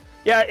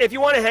 Yeah, if you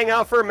want to hang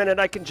out for a minute,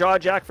 I can jaw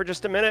jack for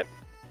just a minute.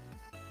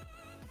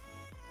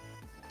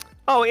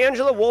 Oh,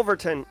 Angela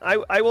Wolverton.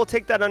 I will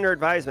take that under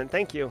advisement.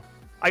 Thank you.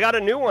 I got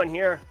a new one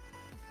here.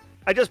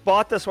 I just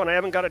bought this one. I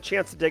haven't got a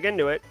chance to dig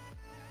into it.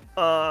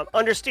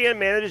 Understand,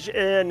 Manage,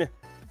 and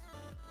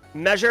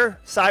Measure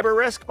Cyber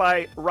Risk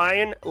by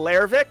Ryan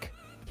Lervik.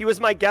 He was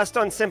my guest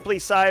on Simply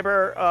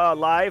Cyber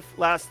Live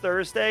last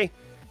Thursday.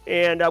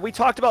 And we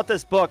talked about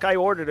this book. I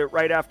ordered it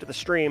right after the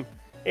stream.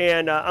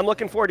 And I'm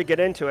looking forward to get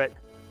into it.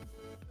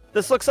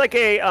 This looks like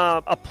a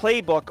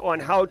playbook on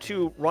how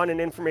to run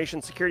an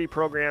information security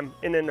program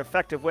in an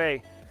effective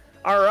way.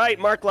 All right,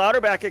 Mark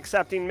Louderback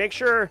accepting. Make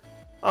sure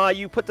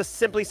you put the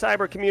Simply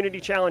Cyber Community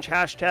Challenge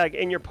hashtag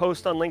in your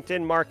post on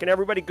LinkedIn, Mark. And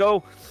everybody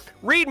go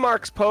read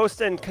Mark's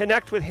post and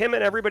connect with him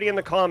and everybody in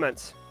the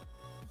comments.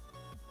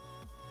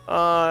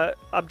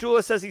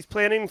 Abdullah says he's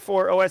planning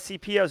for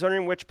OSCP. I was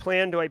wondering which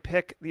plan do I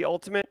pick, the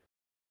ultimate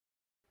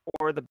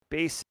or the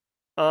basic?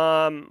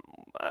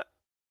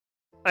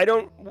 I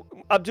don't,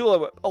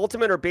 Abdullah,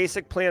 ultimate or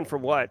basic plan for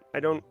what?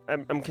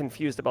 I'm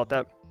confused about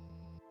that.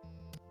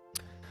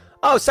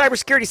 Oh,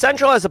 Cybersecurity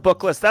Central has a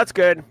book list. That's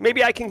good.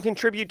 Maybe I can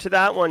contribute to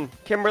that one,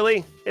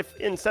 Kimberly. If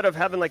instead of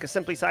having like a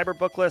Simply Cyber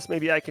book list,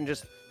 maybe I can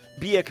just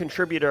be a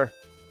contributor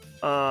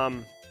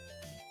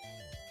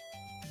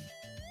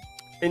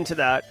into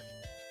that.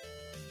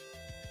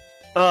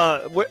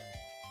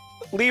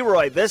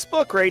 Leroy, this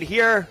book right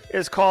here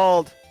is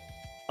called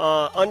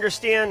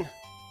Understand.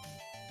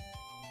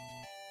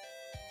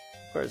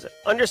 Where is it?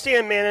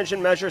 Understand, Manage,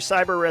 and Measure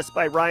Cyber Risk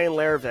by Ryan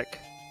Lervik.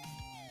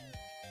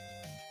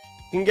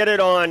 You can get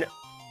it on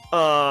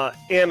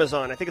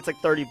Amazon. I think it's like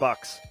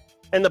 $30.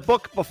 And the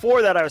book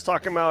before that I was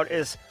talking about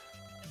is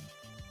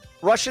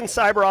Russian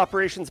Cyber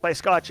Operations by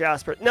Scott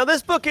Jasper. Now,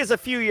 this book is a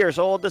few years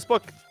old. This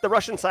book, The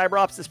Russian Cyber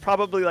Ops, is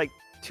probably like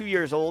 2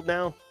 years old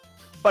now.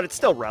 But it's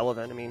still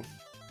relevant, I mean.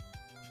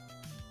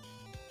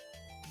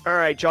 All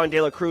right, John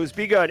De La Cruz,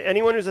 be good.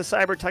 Anyone who's a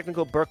cyber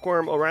technical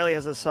bookworm, O'Reilly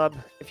has a sub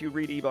if you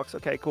read ebooks.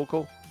 Okay,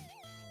 cool.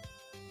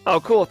 Oh,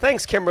 cool.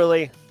 Thanks,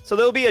 Kimberly. So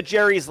there'll be a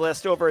Jerry's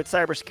list over at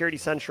Cybersecurity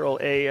Central,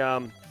 a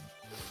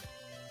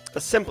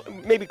simple,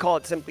 maybe call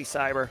it Simply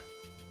Cyber.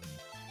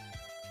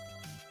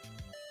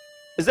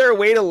 Is there a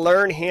way to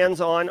learn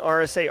hands-on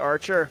RSA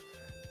Archer?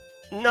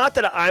 Not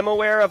that I'm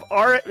aware of.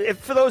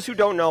 For those who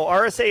don't know,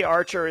 RSA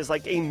Archer is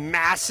like a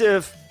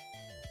massive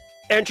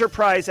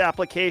enterprise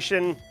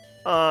application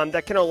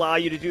that can allow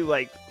you to do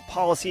like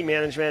policy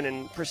management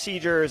and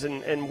procedures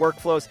and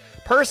workflows.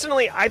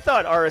 Personally, I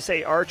thought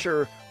RSA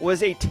Archer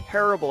was a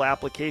terrible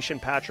application,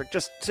 Patrick.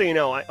 Just so you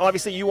know,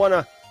 obviously you want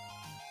to...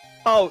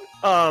 Oh,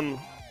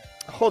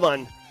 hold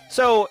on.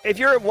 So if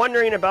you're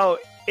wondering about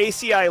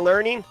ACI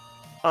learning,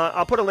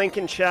 I'll put a link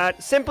in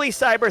chat. Simply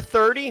Cyber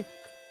 30.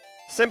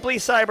 Simply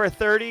Cyber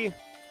 30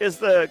 is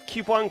the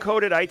coupon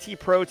coded IT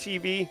Pro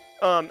TV.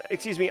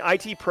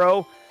 IT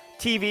Pro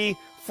TV.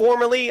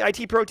 Formerly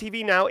IT Pro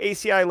TV, now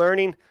ACI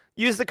Learning.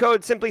 Use the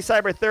code Simply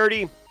Cyber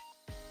 30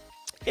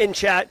 in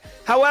chat.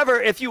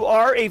 However, if you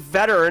are a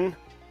veteran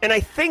and I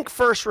think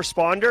first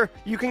responder,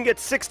 you can get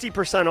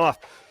 60% off.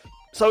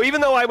 So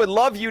even though I would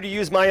love you to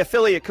use my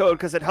affiliate code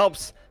because it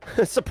helps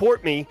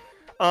support me,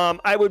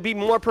 I would be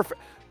more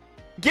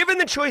given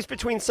the choice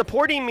between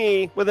supporting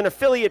me with an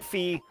affiliate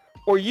fee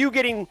or you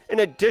getting an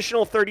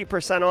additional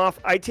 30% off,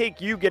 I take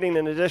you getting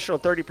an additional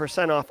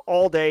 30% off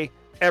all day,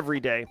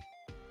 every day.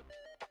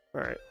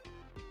 All right.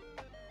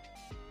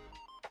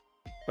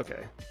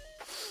 Okay.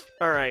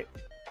 All right.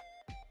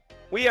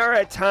 We are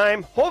at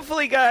time.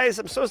 Hopefully, guys,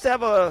 I'm supposed to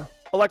have a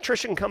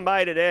electrician come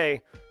by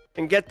today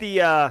and get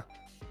the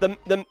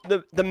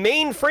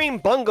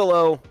mainframe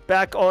bungalow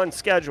back on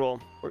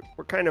schedule.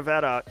 We're kind of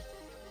at a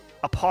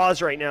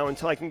pause right now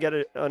until I can get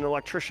an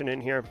electrician in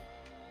here.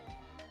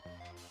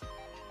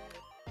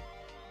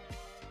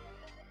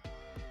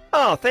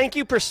 Oh, thank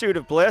you, Pursuit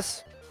of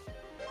Bliss.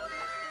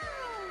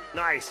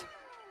 Nice.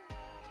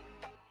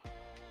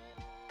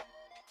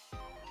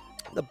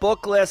 The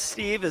book list,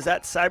 Steve, is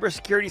at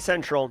Cybersecurity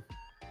Central.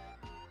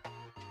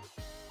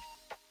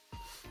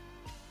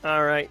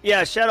 All right.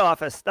 Yeah, Shed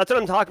Office. That's what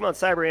I'm talking about,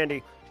 Cyber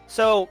Andy.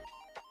 So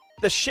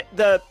the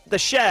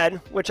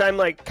Shed, which I'm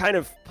like kind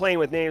of playing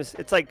with names,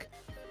 it's like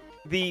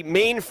the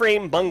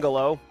mainframe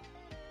bungalow.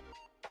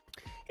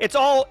 It's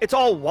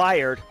all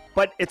wired,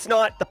 but it's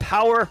not the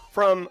power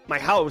from my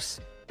house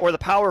or the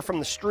power from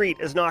the street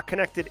is not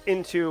connected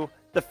into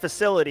the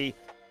facility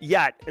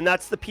yet, and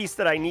that's the piece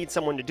that I need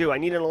someone to do. I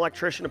need an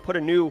electrician to put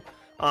a new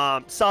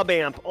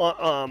sub-amp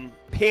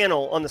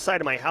panel on the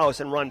side of my house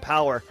and run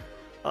power.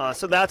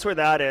 So that's where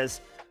that is.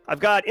 I've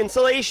got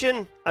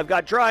insulation, I've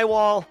got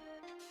drywall,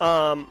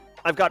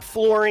 I've got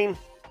flooring.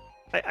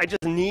 I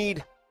just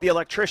need the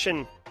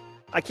electrician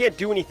I can't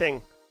do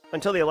anything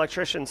until the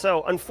electrician.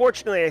 So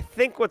unfortunately, I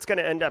think what's going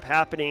to end up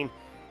happening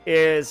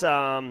is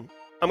I'm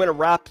going to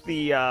wrap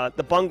the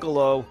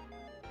bungalow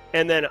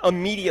and then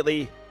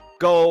immediately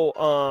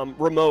go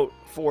remote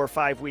for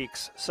 5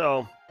 weeks.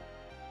 So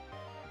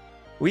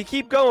we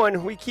keep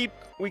going. We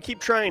keep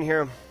trying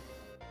here.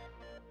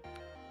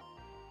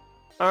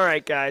 All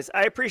right, guys.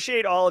 I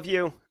appreciate all of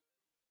you.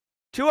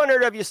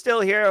 200 of you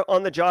still here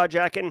on the jaw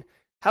jacking.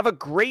 Have a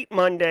great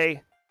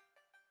Monday.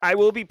 I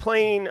will be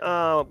playing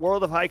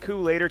World of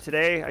Haiku later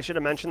today. I should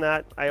have mentioned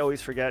that. I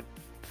always forget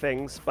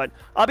things, but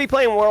I'll be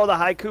playing World of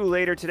Haiku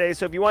later today.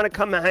 So if you want to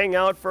come hang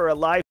out for a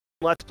live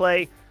Let's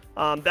Play,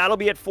 that'll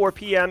be at 4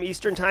 p.m.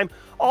 Eastern Time.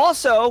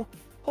 Also,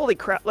 holy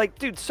crap, like,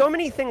 dude, so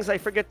many things I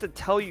forget to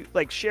tell you,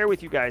 like, share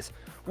with you guys.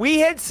 We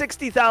hit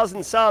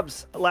 60,000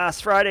 subs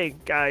last Friday,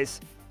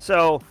 guys.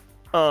 So,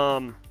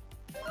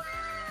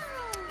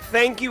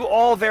 thank you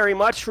all very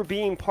much for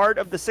being part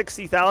of the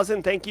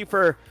 60,000. Thank you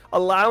for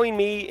allowing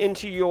me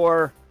into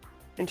your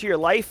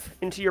life,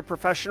 into your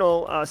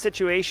professional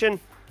situation.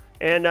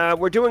 And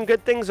we're doing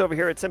good things over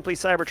here at Simply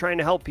Cyber, trying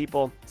to help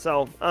people.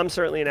 So I'm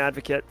certainly an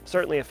advocate,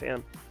 certainly a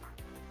fan.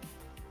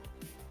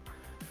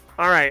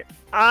 All right,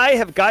 I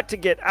have got to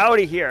get out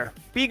of here.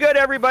 Be good,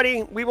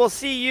 everybody. We will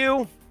see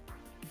you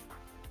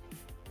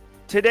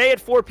today at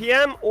 4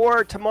 p.m.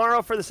 or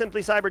tomorrow for the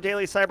Simply Cyber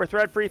Daily Cyber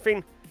Threat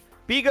Briefing.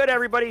 Be good,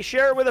 everybody.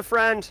 Share it with a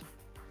friend.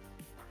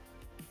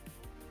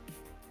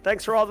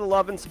 Thanks for all the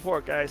love and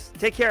support, guys.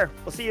 Take care.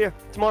 We'll see you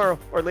tomorrow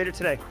or later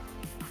today.